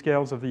 3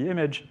 scales of the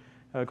image,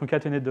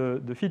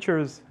 concatenate the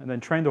features, and then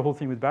train the whole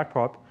thing with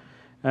backprop.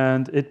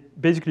 And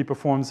it basically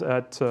performs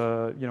at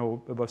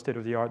above state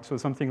of the art. So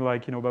something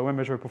like by one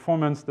measure of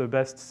performance, the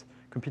best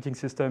competing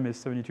system is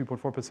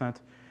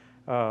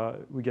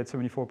 72.4%. We get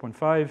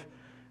 74.5.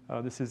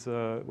 This is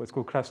what's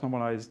called class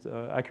normalized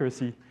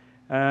accuracy.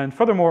 And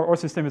furthermore, our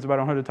system is about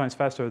 100 times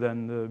faster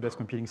than the best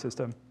competing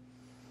system.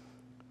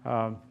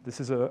 This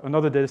is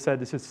another data set.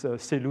 This is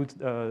CLUT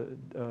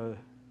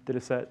data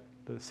set,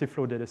 the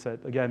CFlow data set.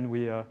 Again,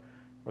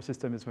 our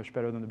system is much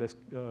better than the best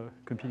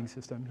competing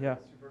system. Yeah.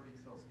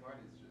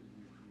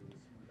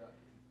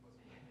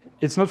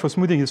 It's not for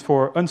smoothing, it's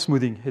for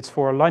unsmoothing. It's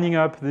for lining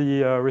up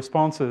the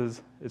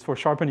responses. It's for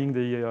sharpening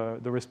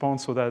the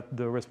response so that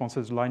the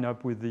responses line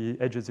up with the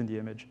edges in the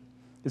image.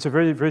 It's a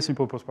very, very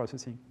simple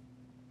post-processing.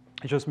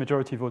 It's just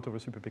majority vote over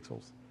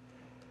superpixels.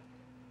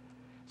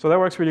 So that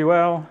works really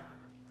well,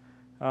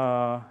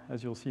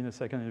 as you'll see in a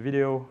second in the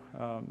video.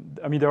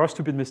 I mean, there are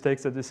stupid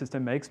mistakes that the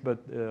system makes, but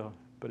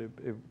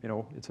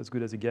it's as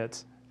good as it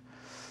gets.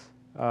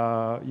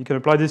 You can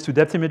apply this to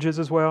depth images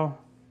as well.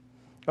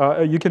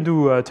 You can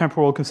do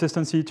temporal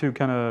consistency to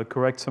kind of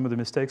correct some of the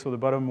mistakes. So the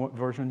bottom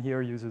version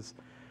here uses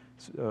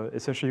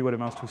essentially what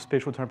amounts to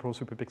spatial temporal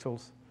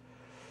superpixels.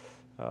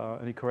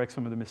 And it corrects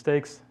some of the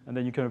mistakes. And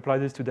then you can apply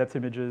this to depth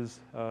images,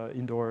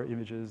 indoor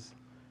images,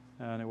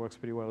 and it works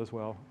pretty well as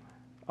well.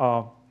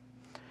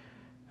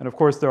 And of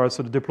course, there are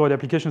sort of deployed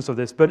applications of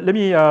this. But let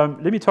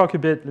me talk a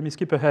bit. Let me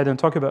skip ahead and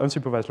talk about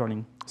unsupervised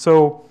learning.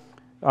 So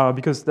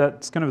because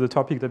that's kind of the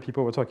topic that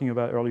people were talking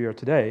about earlier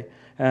today.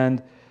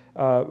 And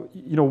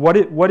what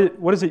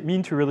does it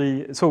mean to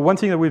really? So one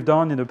thing that we've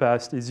done in the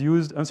past is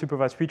used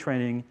unsupervised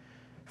pre-training,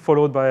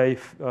 followed by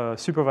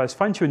supervised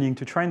fine-tuning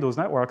to train those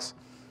networks.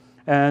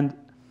 And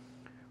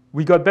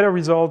we got better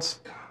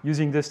results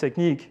using this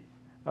technique,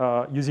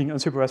 using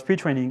unsupervised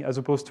pre-training, as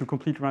opposed to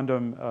complete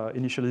random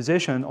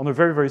initialization on a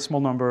very, very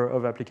small number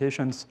of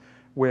applications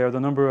where the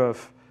number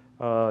of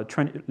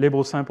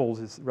label samples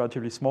is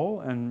relatively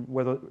small and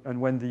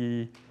when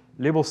the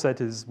label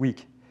set is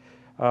weak.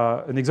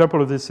 An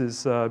example of this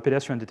is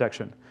pedestrian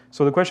detection.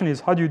 So the question is,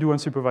 how do you do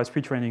unsupervised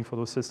pre-training for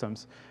those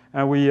systems?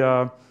 And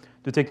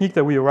the technique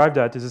that we arrived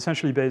at is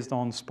essentially based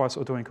on sparse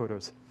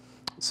autoencoders.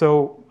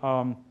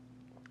 So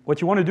what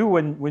you want to do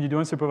when you do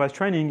unsupervised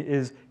training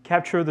is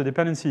capture the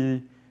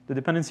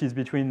dependencies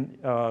between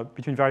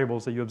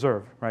variables that you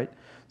observe, right?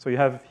 So you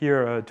have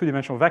here a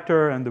two-dimensional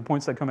vector, and the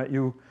points that come at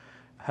you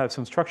have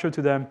some structure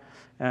to them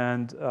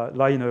and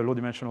lie in a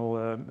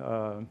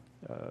low-dimensional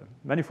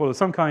manifold of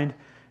some kind.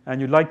 And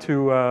you'd like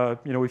to,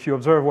 if you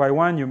observe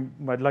y1, you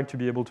might like to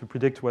be able to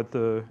predict what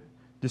the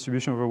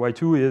distribution over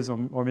y2 is,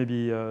 or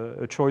maybe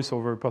a choice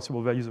over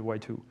possible values of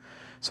y2.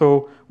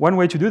 So one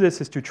way to do this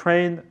is to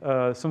train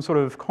some sort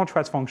of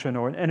contrast function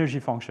or an energy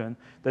function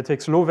that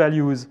takes low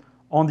values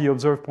on the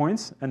observed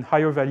points and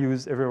higher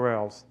values everywhere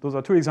else. Those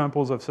are two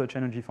examples of such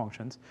energy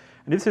functions.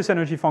 And if this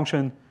energy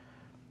function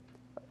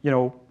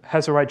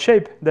has the right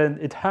shape, then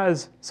it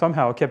has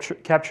somehow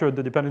captured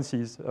the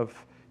dependencies of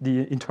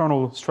the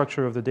internal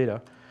structure of the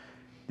data.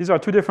 These are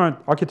two different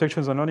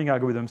architectures and learning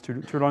algorithms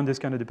to learn this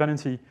kind of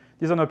dependency.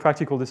 These are not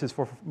practical. This is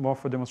more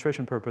for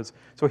demonstration purpose.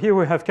 So here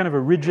we have kind of a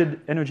rigid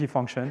energy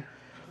function.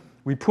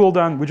 We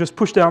just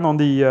push down on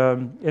the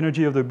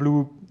energy of the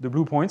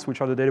blue points,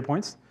 which are the data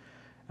points.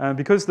 And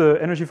because the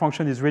energy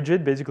function is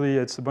rigid, basically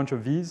it's a bunch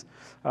of V's,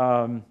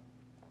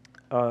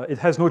 it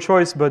has no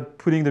choice but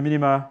putting the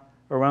minima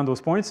around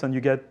those points, and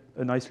you get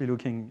a nicely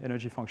looking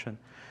energy function.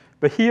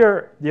 But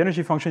here, the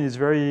energy function is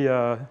very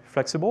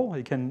flexible.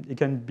 It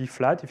can be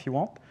flat if you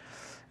want.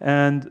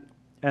 And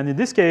in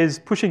this case,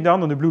 pushing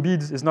down on the blue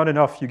beads is not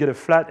enough. You get a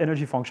flat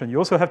energy function. You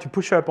also have to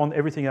push up on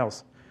everything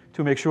else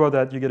to make sure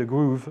that you get a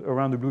groove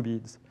around the blue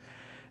beads.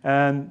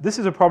 And this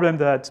is a problem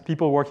that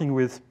people working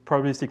with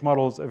probabilistic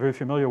models are very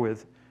familiar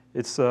with.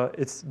 It's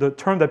the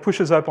term that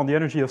pushes up on the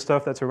energy of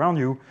stuff that's around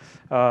you,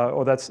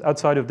 or that's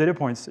outside of data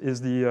points,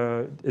 is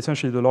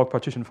essentially the log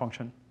partition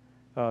function,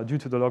 due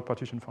to the log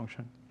partition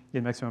function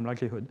in maximum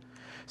likelihood.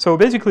 So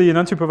basically, in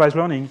unsupervised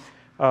learning,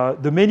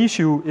 the main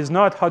issue is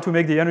not how to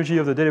make the energy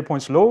of the data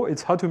points low,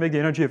 it's how to make the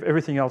energy of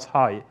everything else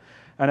high.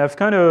 And I've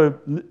kind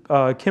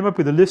of came up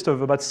with a list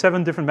of about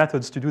 7 different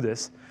methods to do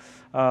this.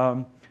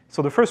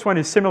 So the first one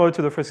is similar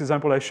to the first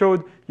example I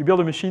showed. You build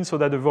a machine so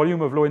that the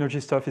volume of low energy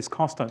stuff is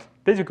constant.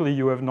 Basically,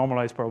 you have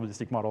normalized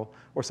probabilistic model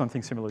or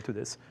something similar to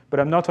this. But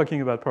I'm not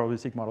talking about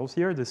probabilistic models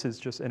here. This is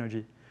just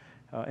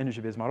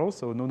energy-based models,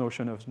 so no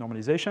notion of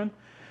normalization.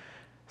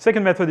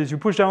 Second method is you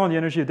push down on the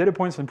energy of data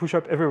points and push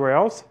up everywhere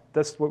else.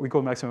 That's what we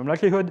call maximum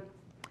likelihood.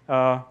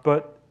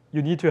 But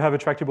you need to have a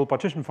tractable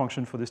partition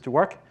function for this to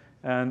work.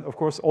 And of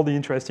course, all the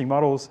interesting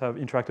models have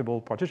intractable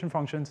partition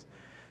functions.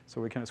 So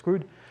we're kind of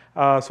screwed.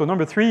 So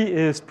number 3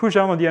 is push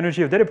down on the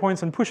energy of data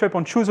points and push up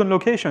on chosen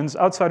locations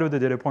outside of the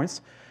data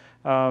points,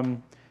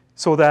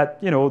 so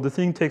that the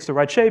thing takes the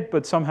right shape,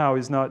 but somehow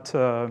is not.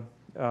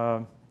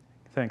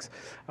 Thanks.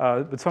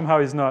 But somehow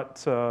is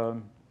not.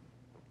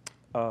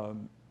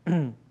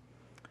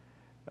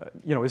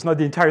 It's not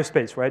the entire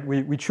space, right?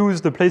 We choose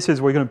the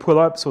places we're going to pull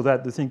up so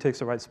that the thing takes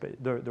the right space,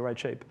 the right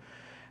shape.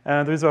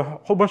 And there's a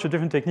whole bunch of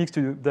different techniques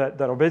that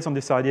are based on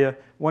this idea.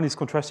 One is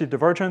contrastive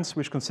divergence,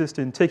 which consists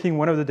in taking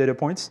one of the data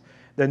points,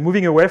 then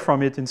moving away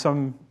from it in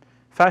some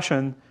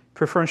fashion,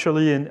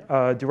 preferentially in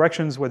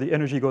directions where the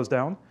energy goes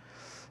down.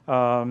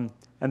 and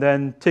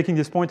then taking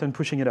this point and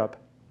pushing it up.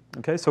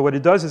 Okay, so what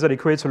it does is that it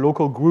creates a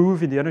local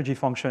groove in the energy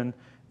function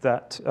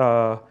that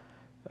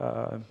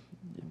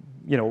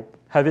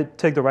have it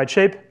take the right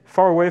shape.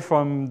 Far away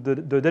from the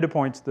data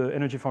point, the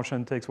energy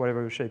function takes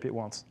whatever shape it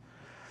wants.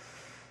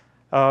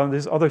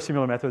 There's other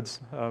similar methods,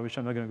 which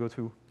I'm not going to go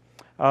to.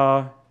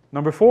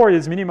 Number 4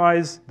 is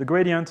minimize the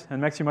gradient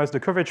and maximize the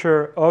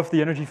curvature of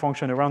the energy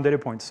function around data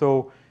points.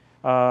 So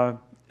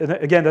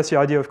again, that's the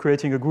idea of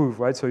creating a groove,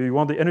 right? So you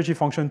want the energy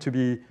function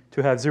to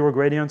have 0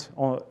 gradient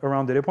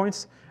around data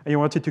points, and you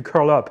want it to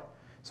curl up.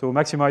 So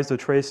maximize the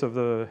trace of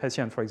the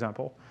Hessian, for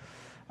example.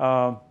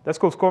 That's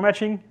called score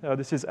matching.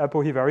 This is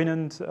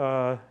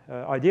Apo-Hyvarinen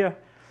idea.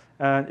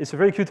 And it's a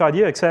very cute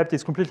idea, except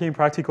it's completely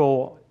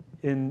impractical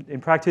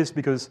in practice,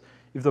 because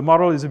if the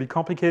model is a bit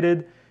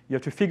complicated, you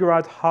have to figure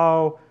out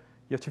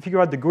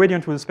the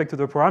gradient with respect to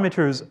the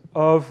parameters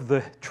of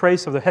the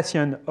trace of the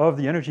Hessian of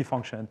the energy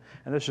function.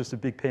 And that's just a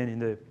big pain in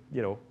the,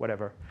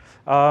 whatever.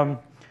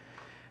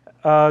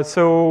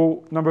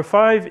 So number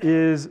 5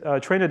 is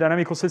train a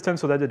dynamical system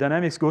so that the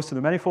dynamics goes to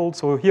the manifold.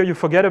 So here you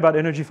forget about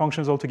energy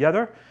functions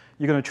altogether.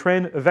 You're going to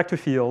train a vector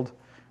field,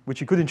 which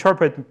you could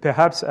interpret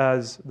perhaps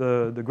as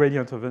the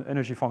gradient of an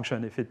energy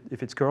function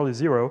if its curl is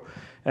 0.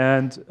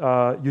 And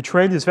you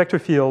train this vector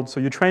field. So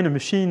you train a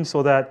machine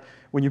so that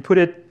when you put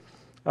it,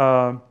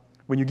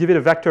 when you give it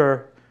a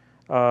vector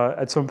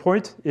at some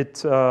point,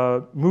 it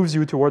moves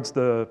you towards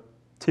the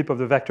tip of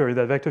the vector in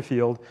that vector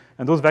field,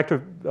 and those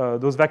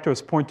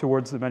vectors point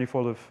towards the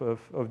manifold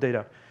of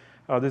data.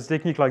 There's a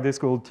technique like this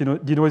called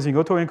denoising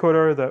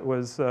autoencoder that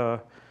was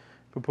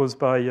proposed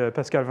by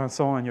Pascal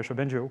Vincent and Yoshua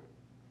Bengio.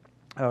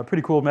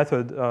 Pretty cool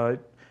method.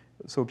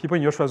 So people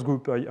in Yoshua's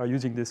group are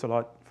using this a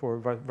lot for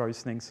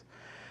various things.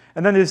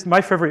 And then there's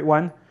my favorite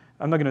one.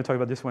 I'm not going to talk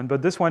about this one,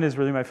 but this one is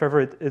really my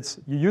favorite. It's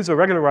you use a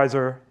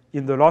regularizer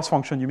in the loss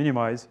function you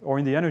minimize, or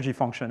in the energy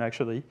function,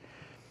 actually,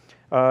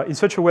 in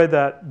such a way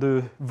that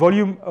the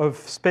volume of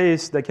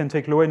space that can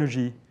take low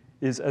energy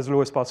is as low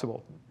as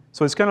possible.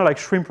 So it's kind of like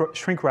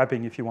shrink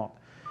wrapping, if you want.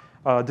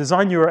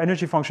 Design your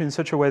energy function in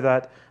such a way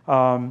that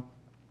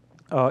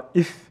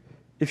if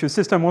your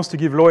system wants to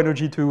give low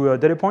energy to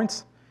data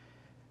points,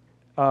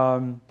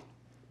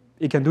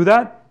 it can do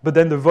that, but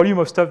then the volume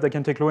of stuff that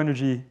can take low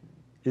energy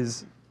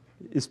is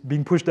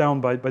being pushed down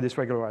by this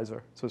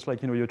regularizer. So it's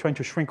like you're trying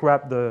to shrink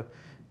wrap the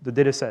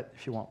data set,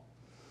 if you want.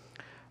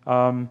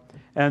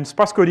 And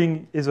sparse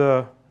coding is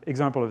an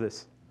example of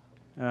this,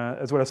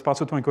 as well as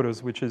sparse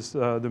autoencoders, which is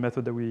the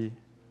method that we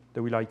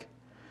like.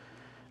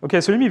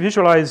 Okay, so let me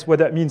visualize what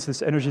that means,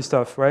 this energy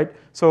stuff, right?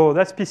 So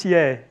that's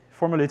PCA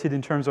formulated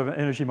in terms of an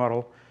energy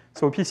model.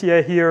 So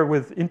PCA here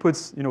with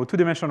inputs,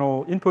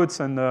 2-dimensional inputs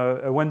and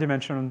a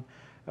 1-dimensional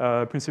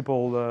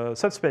principal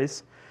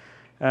subspace.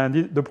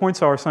 And the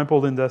points are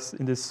sampled in this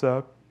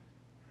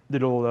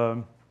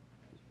little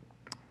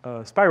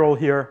spiral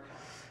here.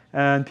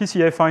 And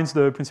PCA finds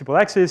the principal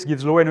axis,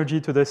 gives low energy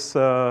to this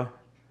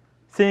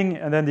thing,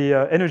 and then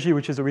the energy,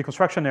 which is the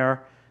reconstruction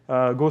error,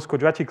 goes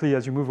quadratically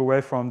as you move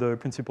away from the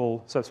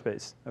principal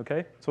subspace.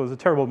 Okay, so it's a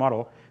terrible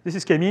model. This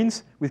is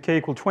k-means with k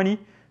equal 20.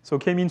 So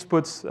k-means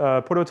puts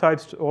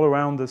prototypes all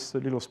around this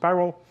little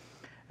spiral,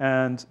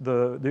 and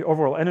the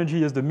overall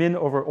energy is the min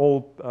over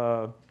all,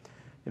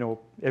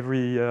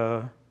 every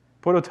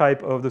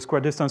prototype of the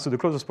square distance to the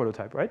closest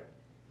prototype, right?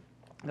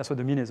 That's what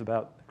the min is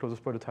about, the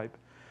closest prototype.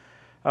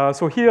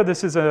 So here,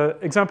 this is an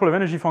example of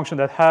energy function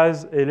that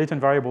has a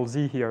latent variable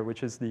z here,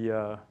 which is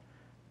the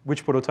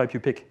which prototype you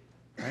pick,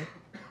 right?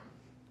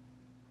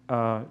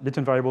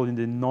 Latent variable in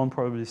the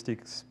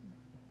non-probabilistic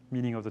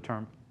meaning of the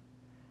term.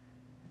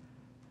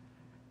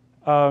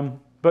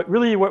 But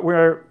really, what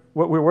we're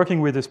working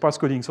with is sparse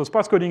coding. So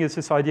sparse coding is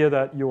this idea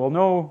that you all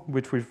know,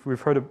 which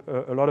we've heard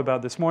a lot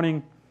about this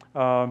morning.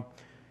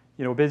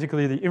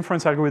 Basically, the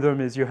inference algorithm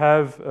is you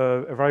have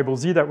a variable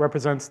z that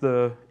represents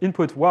the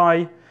input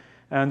y.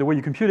 And the way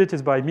you compute it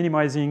is by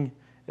minimizing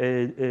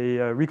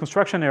a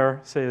reconstruction error,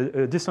 say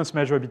a distance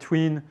measure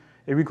between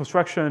a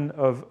reconstruction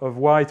of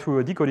y through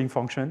a decoding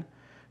function,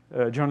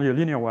 generally a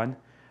linear one.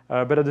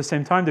 But at the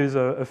same time, there's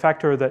a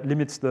factor that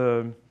limits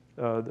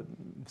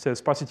say a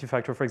sparsity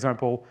factor, for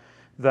example,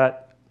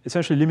 that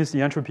essentially limits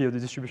the entropy of the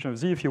distribution of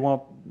z if you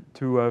want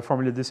to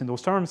formulate this in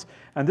those terms.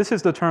 And this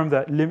is the term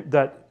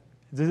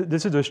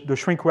this is the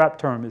shrink wrap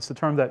term. It's the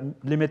term that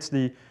limits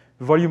the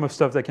volume of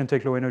stuff that can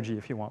take low energy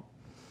if you want.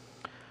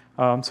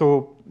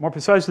 So more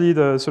precisely,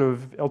 the sort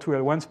of L2,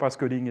 L1 sparse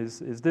coding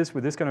is this,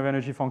 with this kind of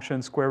energy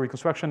function, square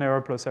reconstruction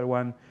error plus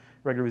L1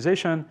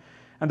 regularization.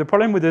 And the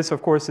problem with this,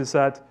 of course, is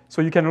that,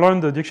 so you can learn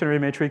the dictionary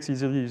matrix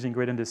easily using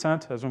gradient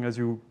descent, as long as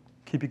you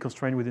keep it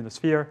constrained within a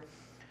sphere.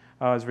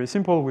 It's very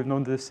simple. We've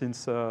known this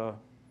since,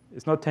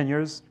 it's not 10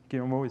 years,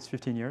 Guillermo, it's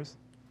 15 years,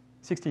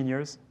 16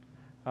 years.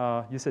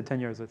 You said 10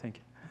 years, I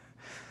think.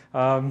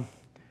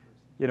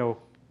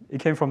 It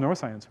came from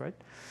neuroscience, right?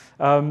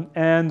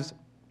 And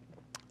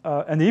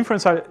the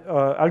inference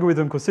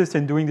algorithm consists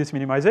in doing this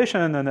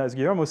minimization, and as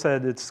Guillermo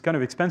said, it's kind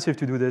of expensive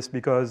to do this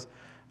because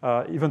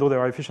even though there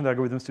are efficient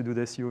algorithms to do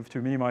this, you have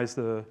to minimize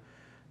the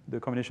the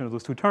combination of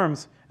those two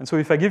terms. And so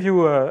if I give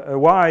you a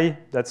y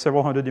that's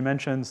several hundred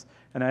dimensions,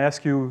 and I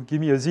ask you,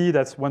 give me a z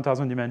that's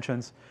 1,000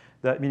 dimensions,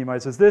 that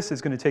minimizes this,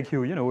 it's going to take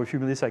you, a few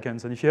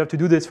milliseconds. And if you have to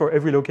do this for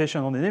every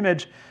location on an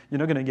image, you're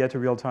not going to get a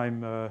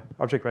real-time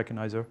object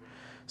recognizer.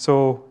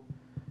 So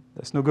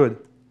that's no good.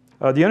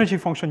 The energy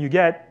function you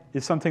get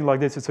is something like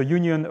this. It's a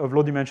union of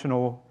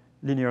low-dimensional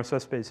linear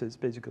subspaces,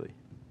 basically.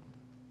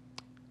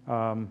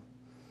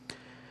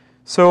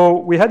 So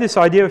we had this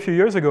idea a few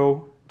years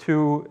ago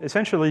to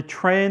essentially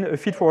train a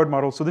feed-forward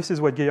model. So this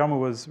is what Guillermo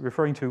was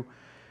referring to.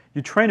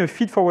 You train a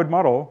feed-forward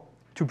model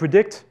to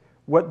predict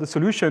what the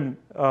solution,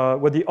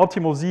 what the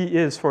optimal z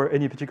is for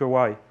any particular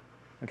y.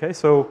 Okay,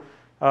 so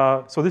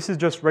this is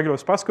just regular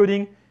sparse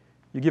coding.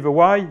 You give a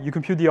y, you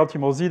compute the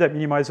optimal z that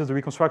minimizes the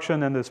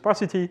reconstruction and the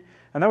sparsity.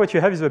 And now what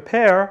you have is a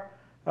pair,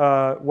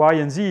 y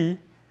and z,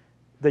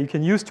 that you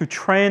can use to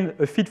train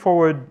a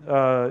feed-forward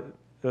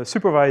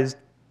supervised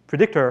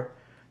predictor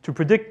to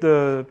predict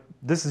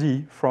this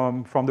z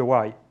from the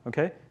y.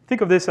 Okay?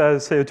 Think of this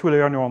as, say, a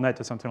two-layer neural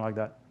net or something like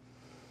that.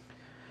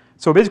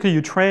 So basically,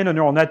 you train a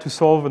neural net to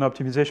solve an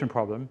optimization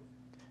problem.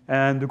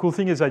 And the cool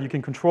thing is that you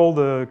can control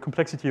the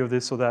complexity of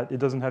this so that it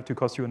doesn't have to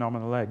cost you an arm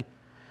and a leg.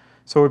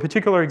 So a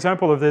particular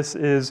example of this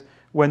is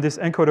when this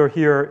encoder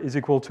here is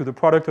equal to the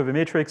product of a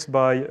matrix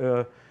by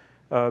the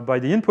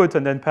input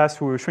and then passed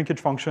through a shrinkage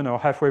function or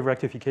half-wave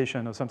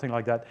rectification or something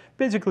like that.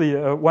 Basically,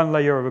 one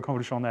layer of a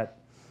convolutional net,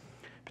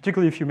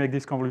 particularly if you make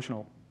this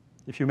convolutional.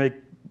 If you make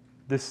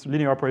this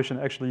linear operation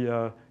actually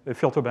a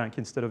filter bank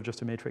instead of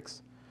just a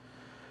matrix.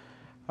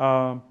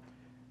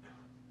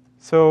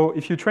 So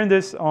if you train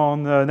this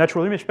on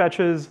natural image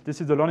patches,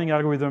 this is the learning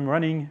algorithm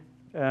running.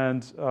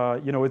 And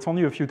it's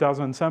only a few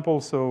thousand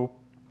samples. So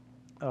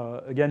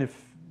again, if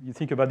you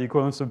think about the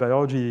equivalence of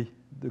biology,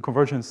 the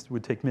convergence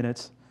would take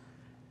minutes.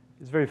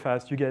 It's very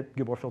fast. You get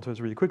Gabor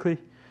filters really quickly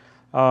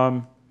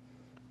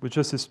with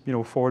just this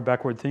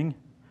forward-backward thing.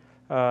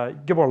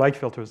 Gabor-like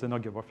filters, they're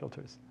not Gabor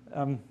filters.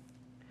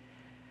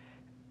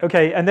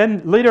 Okay, and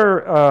then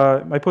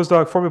later, my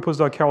former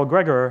postdoc, Carol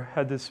Greger,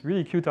 had this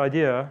really cute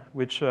idea,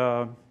 which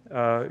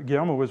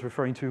Guillermo was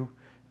referring to.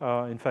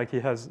 In fact, he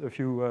has a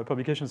few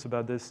publications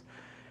about this.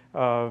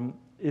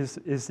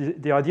 Is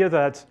the idea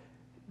that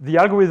the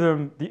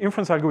algorithm, the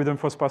inference algorithm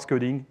for sparse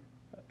coding,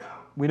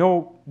 we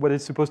know what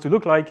it's supposed to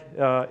look like.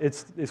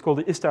 It's called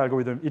the ISTA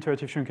algorithm,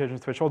 iterative shrinkage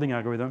thresholding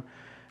algorithm,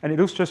 and it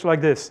looks just like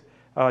this.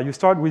 You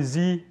start with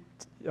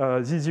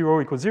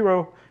z0 equals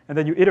 0, and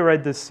then you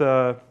iterate this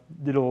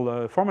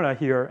little formula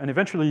here, and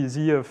eventually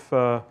z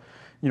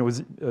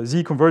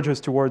converges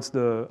towards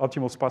the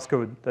optimal sparse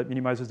code that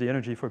minimizes the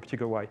energy for a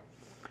particular y.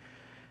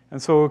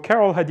 And so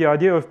Carol had the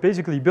idea of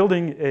basically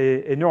building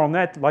a neural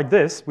net like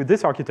this, with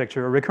this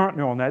architecture, a recurrent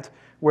neural net,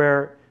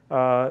 where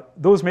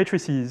those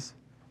matrices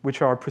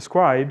which are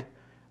prescribed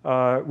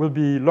will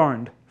be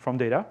learned from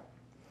data.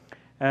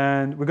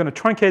 And we're going to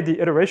truncate the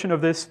iteration of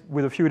this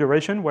with a few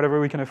iterations, whatever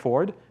we can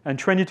afford, and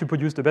train it to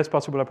produce the best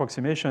possible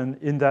approximation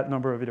in that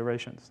number of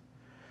iterations.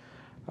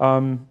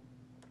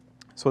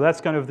 So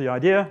that's kind of the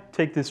idea.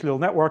 Take this little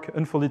network,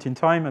 unfold it in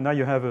time, and now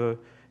you have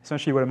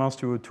essentially what amounts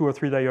to a 2 or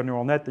 3 layer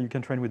neural net that you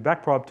can train with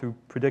backprop to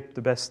predict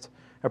the best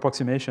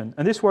approximation.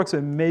 And this works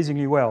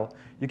amazingly well.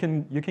 You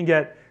can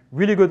get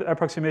really good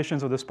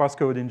approximations of the sparse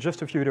code in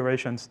just a few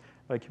iterations.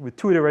 Like with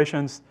 2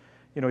 iterations,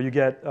 you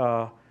get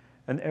a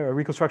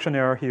reconstruction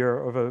error here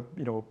of a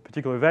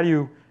particular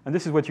value. And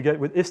this is what you get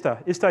with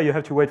ISTA. ISTA, you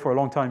have to wait for a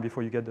long time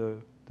before you get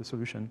the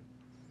solution.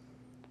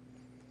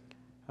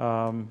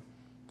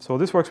 So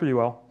this works really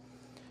well.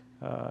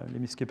 Let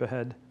me skip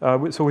ahead.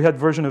 So we had a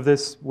version of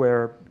this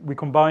where we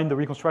combined the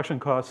reconstruction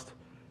cost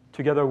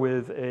together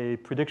with a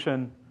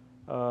prediction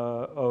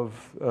of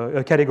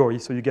a category.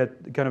 So you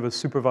get kind of a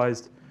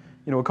supervised,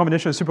 a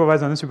combination of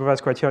supervised and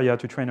unsupervised criteria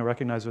to train a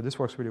recognizer. This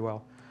works really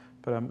well,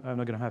 but I'm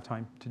not going to have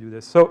time to do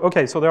this. So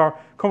okay, so there are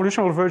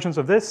convolutional versions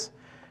of this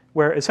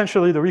where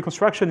essentially the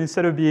reconstruction,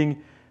 instead of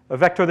being a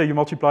vector that you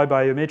multiply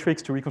by a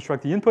matrix to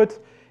reconstruct the input,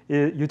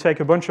 you take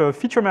a bunch of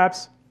feature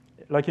maps,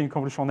 like in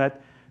convolutional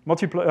net,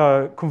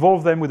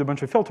 convolve them with a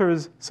bunch of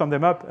filters, sum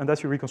them up, and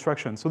that's your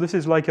reconstruction. So this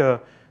is like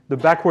the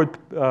backward,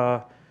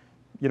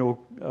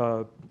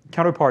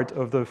 counterpart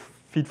of the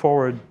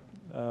feed-forward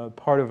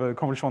part of a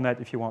convolutional net,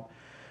 if you want.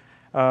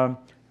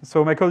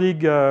 So my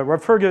colleague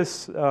Rob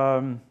Fergus,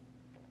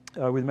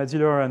 with Matt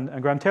Ziller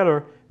and Graham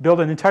Taylor,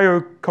 built an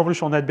entire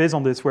convolutional net based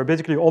on this, where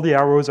basically all the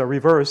arrows are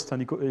reversed,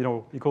 and you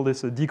call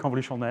this a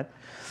deconvolutional net,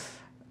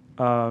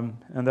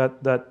 and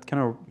that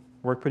kind of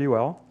worked pretty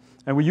well.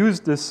 And we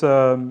used this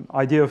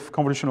idea of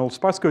convolutional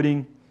sparse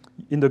coding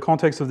in the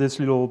context of this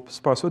little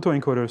sparse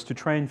autoencoders to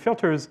train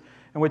filters.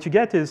 And what you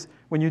get is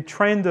when you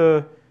train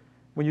a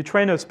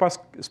sparse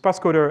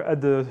coder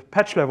at the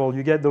patch level,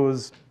 you get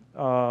those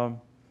oriented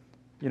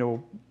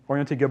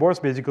Gabors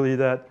basically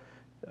that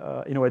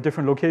at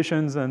different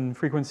locations and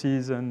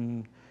frequencies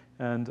and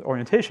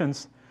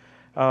orientations.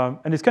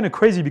 And it's kind of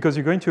crazy because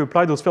you're going to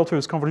apply those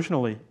filters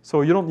convolutionally.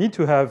 So you don't need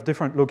to have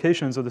different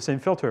locations of the same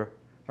filter,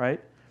 right?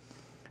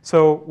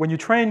 So when you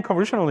train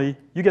convolutionally,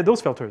 you get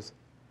those filters.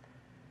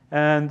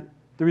 And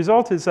the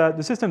result is that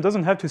the system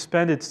doesn't have to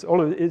spend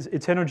all of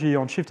its energy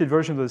on shifted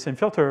versions of the same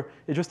filter.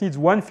 It just needs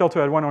one filter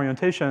at one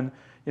orientation,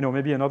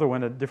 maybe another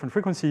one at different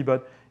frequency,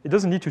 but it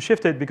doesn't need to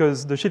shift it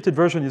because the shifted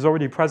version is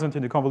already present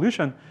in the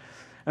convolution.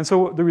 And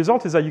so the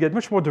result is that you get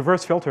much more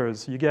diverse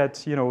filters. You get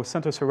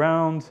center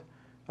surround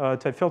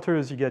type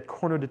filters, you get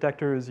corner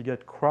detectors, you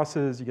get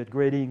crosses, you get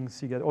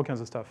gratings, you get all kinds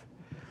of stuff.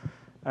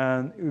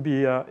 And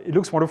it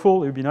looks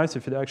wonderful. It would be nice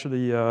if it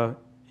actually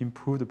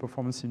improved the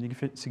performance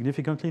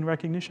significantly in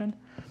recognition.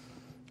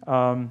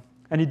 And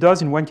it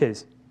does in one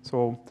case.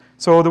 So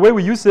the way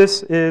we use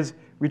this is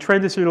we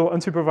train this little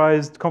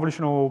unsupervised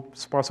convolutional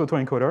sparse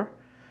autoencoder.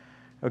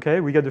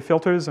 Okay, we get the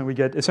filters, and we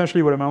get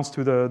essentially what amounts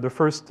to the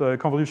first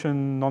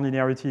convolution,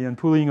 nonlinearity, and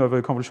pooling of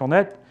a convolutional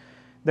net.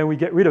 Then we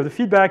get rid of the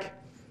feedback,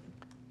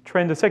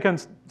 train the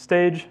second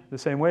stage the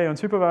same way,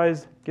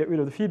 unsupervised, get rid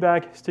of the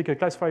feedback, stick a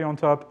classifier on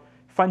top,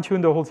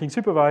 fine-tune the whole thing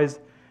supervised,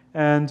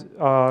 and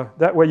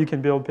that way you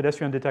can build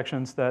pedestrian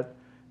detectors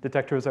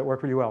that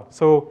work really well.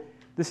 So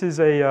this is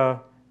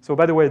so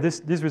by the way,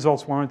 these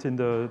results weren't in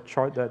the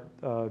chart that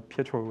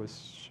Pietro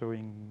was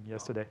showing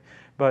yesterday.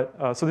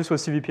 But so this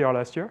was CVPR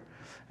last year,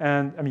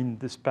 and I mean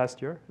this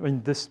past year,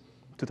 this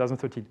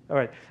 2013. All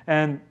right,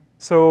 and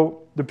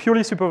so the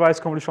purely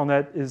supervised convolutional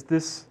net is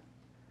this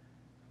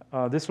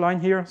line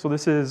here. So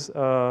this is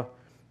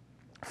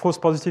false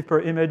positive per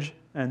image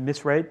and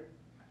miss rate.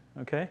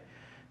 Okay,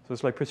 so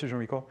it's like precision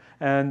recall.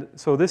 And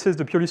so this is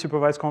the purely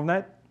supervised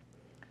convnet,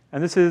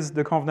 and this is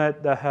the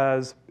convnet that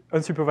has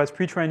unsupervised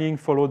pre-training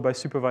followed by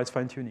supervised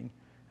fine-tuning.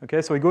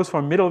 Okay, so it goes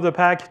from middle of the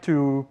pack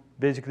to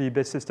basically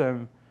best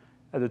system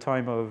at the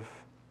time of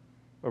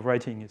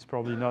writing. It's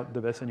probably not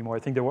the best anymore. I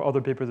think there were other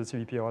papers at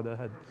CVPR that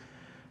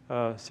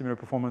had similar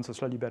performance or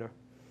slightly better.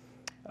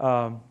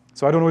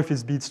 So I don't know if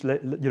it beats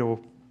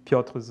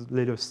Piotr's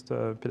latest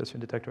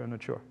pedestrian detector. I'm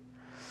not sure.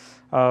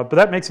 But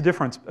that makes a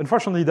difference.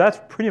 Unfortunately, that's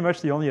pretty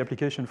much the only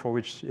application for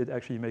which it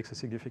actually makes a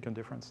significant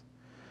difference.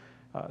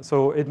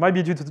 So it might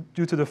be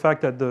due to the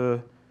fact that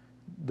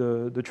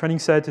the training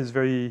set is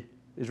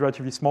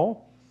relatively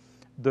small.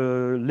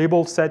 The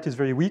label set is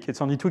very weak.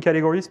 It's only two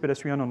categories,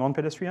 pedestrian or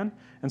non-pedestrian.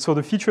 And so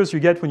the features you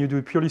get when you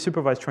do purely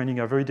supervised training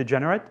are very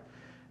degenerate.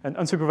 And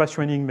unsupervised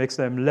training makes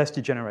them less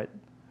degenerate,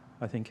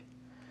 I think.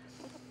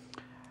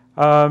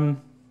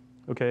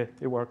 OK,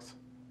 it works.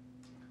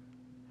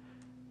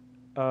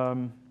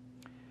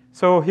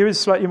 So here is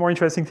a slightly more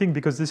interesting thing,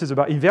 because this is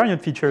about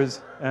invariant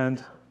features. And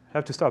I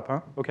have to stop,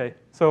 huh? OK,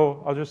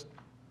 so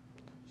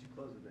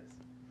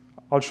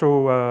I'll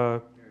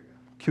show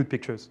cute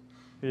pictures.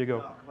 Here you go.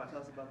 Oh, come on,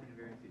 tell us about the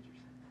invariant features.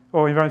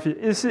 Oh, invariant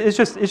features. It's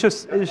just. That's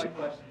my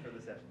question for the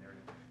session. There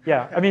we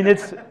go. Yeah, I mean,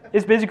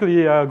 it's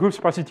basically group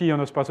sparsity on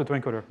a sparse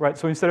autoencoder, right?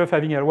 So instead of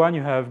having L1,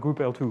 you have group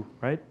L2,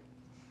 right?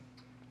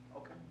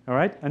 Okay. All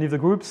right, and if the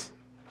groups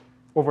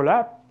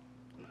overlap,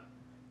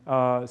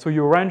 so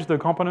you arrange the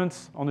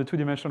components on the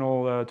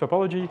two-dimensional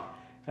topology,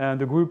 and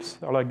the groups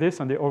are like this,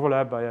 and they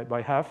overlap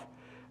by half.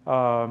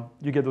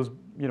 You get those,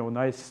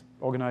 nice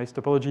organized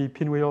topology,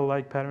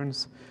 pinwheel-like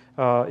patterns.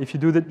 If you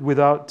do that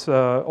without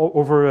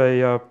over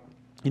a,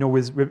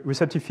 with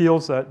receptive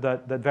fields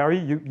that vary,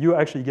 you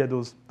actually get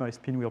those nice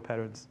pinwheel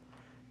patterns.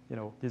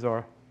 These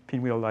are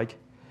pinwheel-like.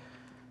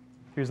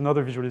 Here's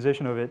another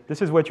visualization of it.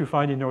 This is what you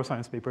find in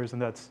neuroscience papers,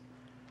 and that's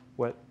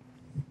what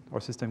our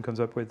system comes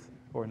up with,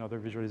 or another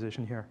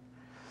visualization here.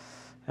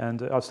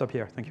 And I'll stop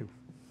here. Thank you.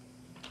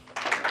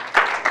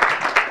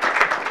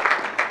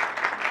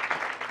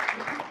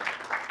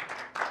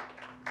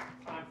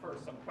 Time for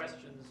some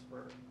questions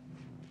for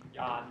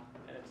Yann.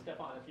 And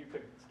Stefan, if you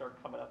could start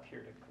coming up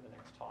here for the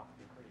next talk,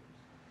 it'd be great.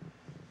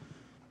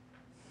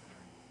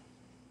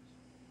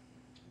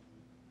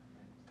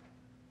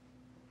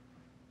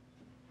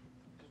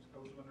 I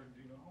was wondering,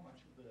 do you know how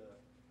much of the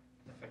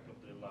effect of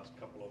the last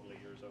couple of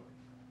layers of,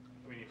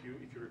 if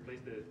you replace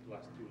the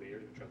last two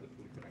layers, which are the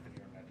fully connected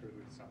neural network,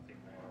 with something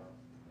more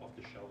off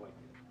the shelf, like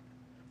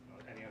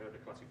any other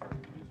classifier we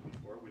used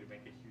before, will it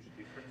make a huge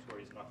difference, or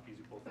is it not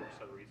feasible for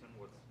some reason?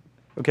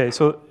 Okay,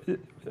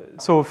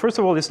 so first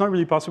of all, it's not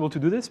really possible to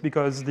do this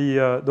because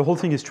the whole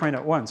thing is trained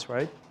at once,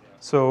 right? Yeah.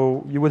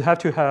 So you would have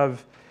to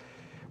have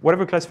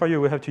whatever classifier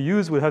you would have to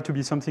use would have to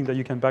be something that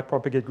you can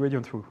backpropagate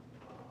gradient through,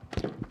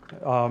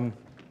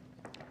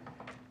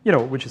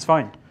 which is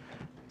fine.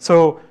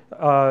 So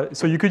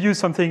you could use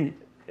something.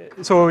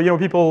 So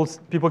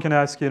people can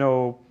ask, could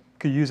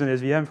you use an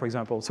SVM, for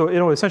example? So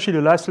essentially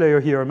the last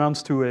layer here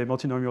amounts to a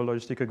multinomial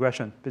logistic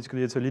regression.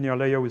 Basically, it's a linear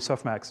layer with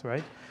softmax,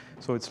 right?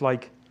 So it's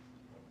like,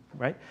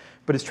 right?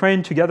 But it's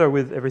trained together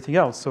with everything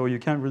else, so you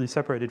can't really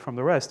separate it from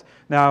the rest.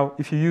 Now,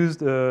 if you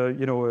used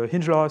a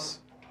hinge loss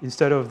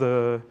instead of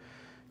the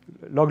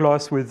log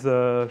loss with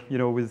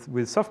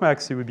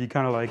softmax, it would be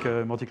kind of like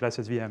a multi-class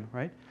SVM,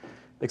 right?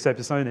 Except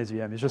it's not an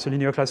SVM; it's just a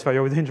linear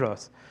classifier with hinge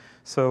loss.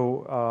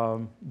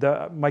 So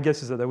my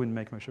guess is that wouldn't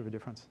make much of a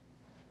difference.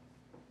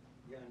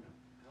 Yann,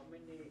 how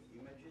many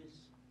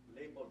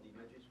labeled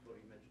images for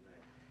image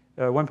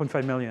 9?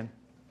 1.5 million.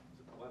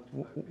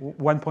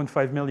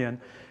 1.5 million.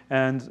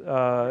 And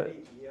how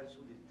many years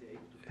would it take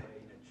to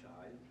train a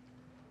child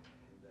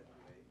in that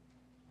way?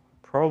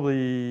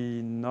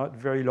 probably not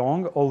very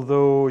long,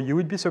 although you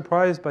would be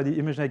surprised by the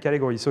ImageNet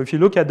categories. So if you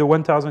look at the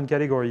 1,000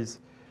 categories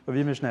of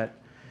ImageNet,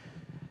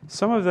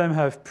 some of them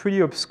have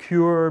pretty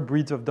obscure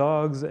breeds of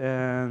dogs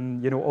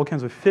and all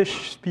kinds of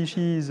fish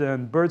species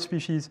and bird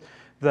species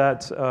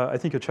that I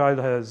think a child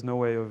has no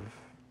way of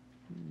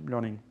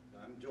learning.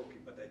 I'm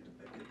joking, but I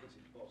think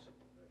it's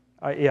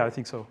possible. Yeah, I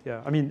think so.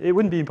 Yeah, I mean, it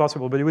wouldn't be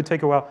impossible, but it would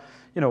take a while.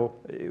 It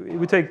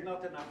would take. It's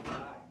not enough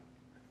time.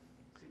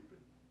 Simply.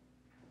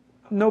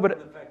 No, but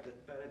The fact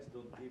that parents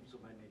don't give so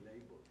many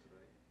labels,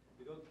 right?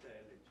 You don't tell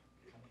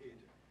a kid.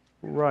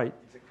 Right.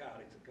 It's a car,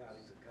 it's a car,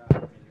 it's a car, a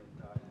million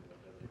times,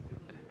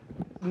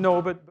 whatever.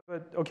 No, but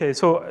okay.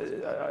 So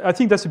I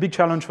think that's a big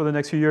challenge for the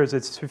next few years.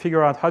 It's to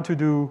figure out how to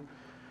do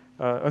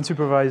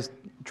unsupervised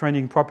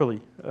training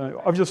properly.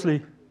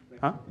 Obviously,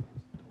 huh?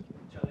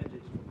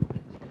 Challenges.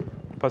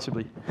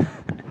 Possibly.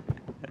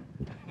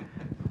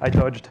 I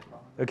dodged.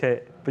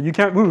 Okay, but you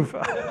can't move.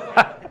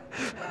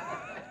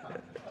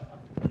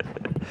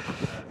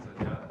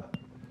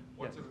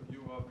 What's your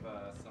view of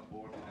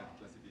subordinate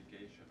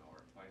classification or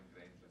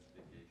fine-grained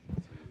classification?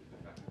 So the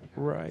fact that we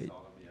have Right.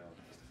 taxonomy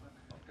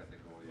of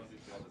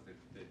categories, how does it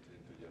fit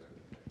into the other?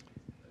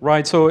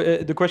 Right. So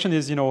the question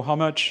is, how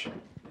much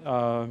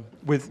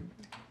with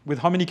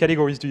how many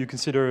categories do you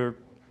consider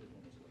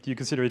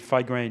it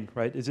fine grained?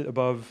 Right? Is it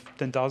above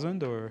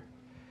 10,000 or?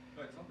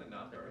 No, it's not the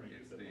number.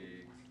 It's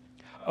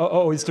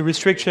the. It's the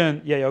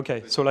restriction. Yeah.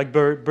 Okay. So like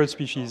bird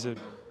species.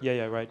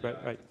 Yeah. Right. It's the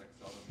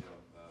taxonomy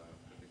of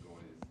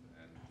categories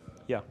and.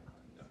 Yeah.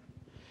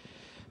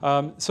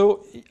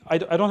 So I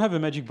don't have a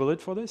magic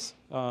bullet for this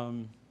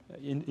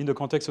in the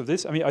context of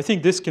this. I mean, I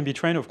think this can be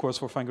trained, of course,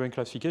 for fine-grained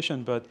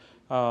classification, but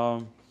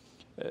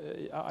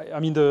I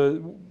mean,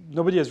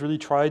 nobody has really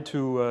tried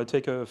to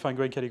take a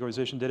fine-grained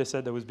categorization data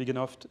set that was big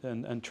enough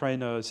and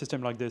train a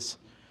system like this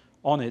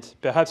on it,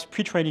 perhaps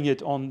pre-training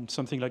it on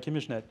something like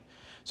ImageNet.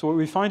 So what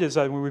we find is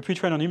that when we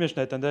pre-train on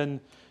ImageNet and then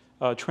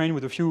train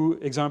with a few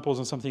examples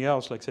on something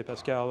else, like say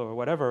Pascal or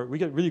whatever, we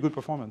get really good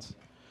performance.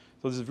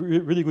 So there's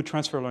really good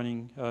transfer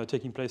learning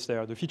taking place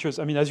there. The features,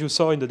 I mean, as you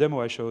saw in the demo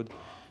I showed,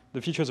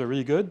 the features are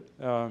really good.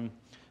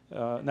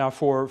 Now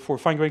for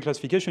fine-grained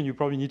classification, you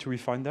probably need to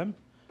refine them.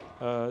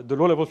 The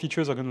low-level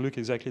features are going to look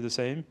exactly the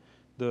same.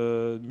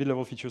 The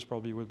mid-level features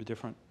probably will be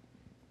different.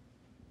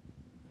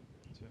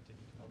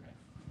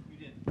 You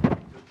did the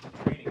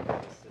training for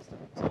this system.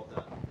 It's all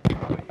done.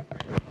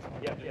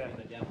 Yeah.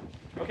 The demo.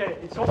 Okay,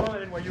 it's all done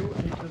at NYU,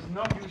 and it does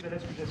not use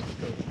LS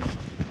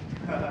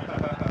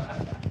code.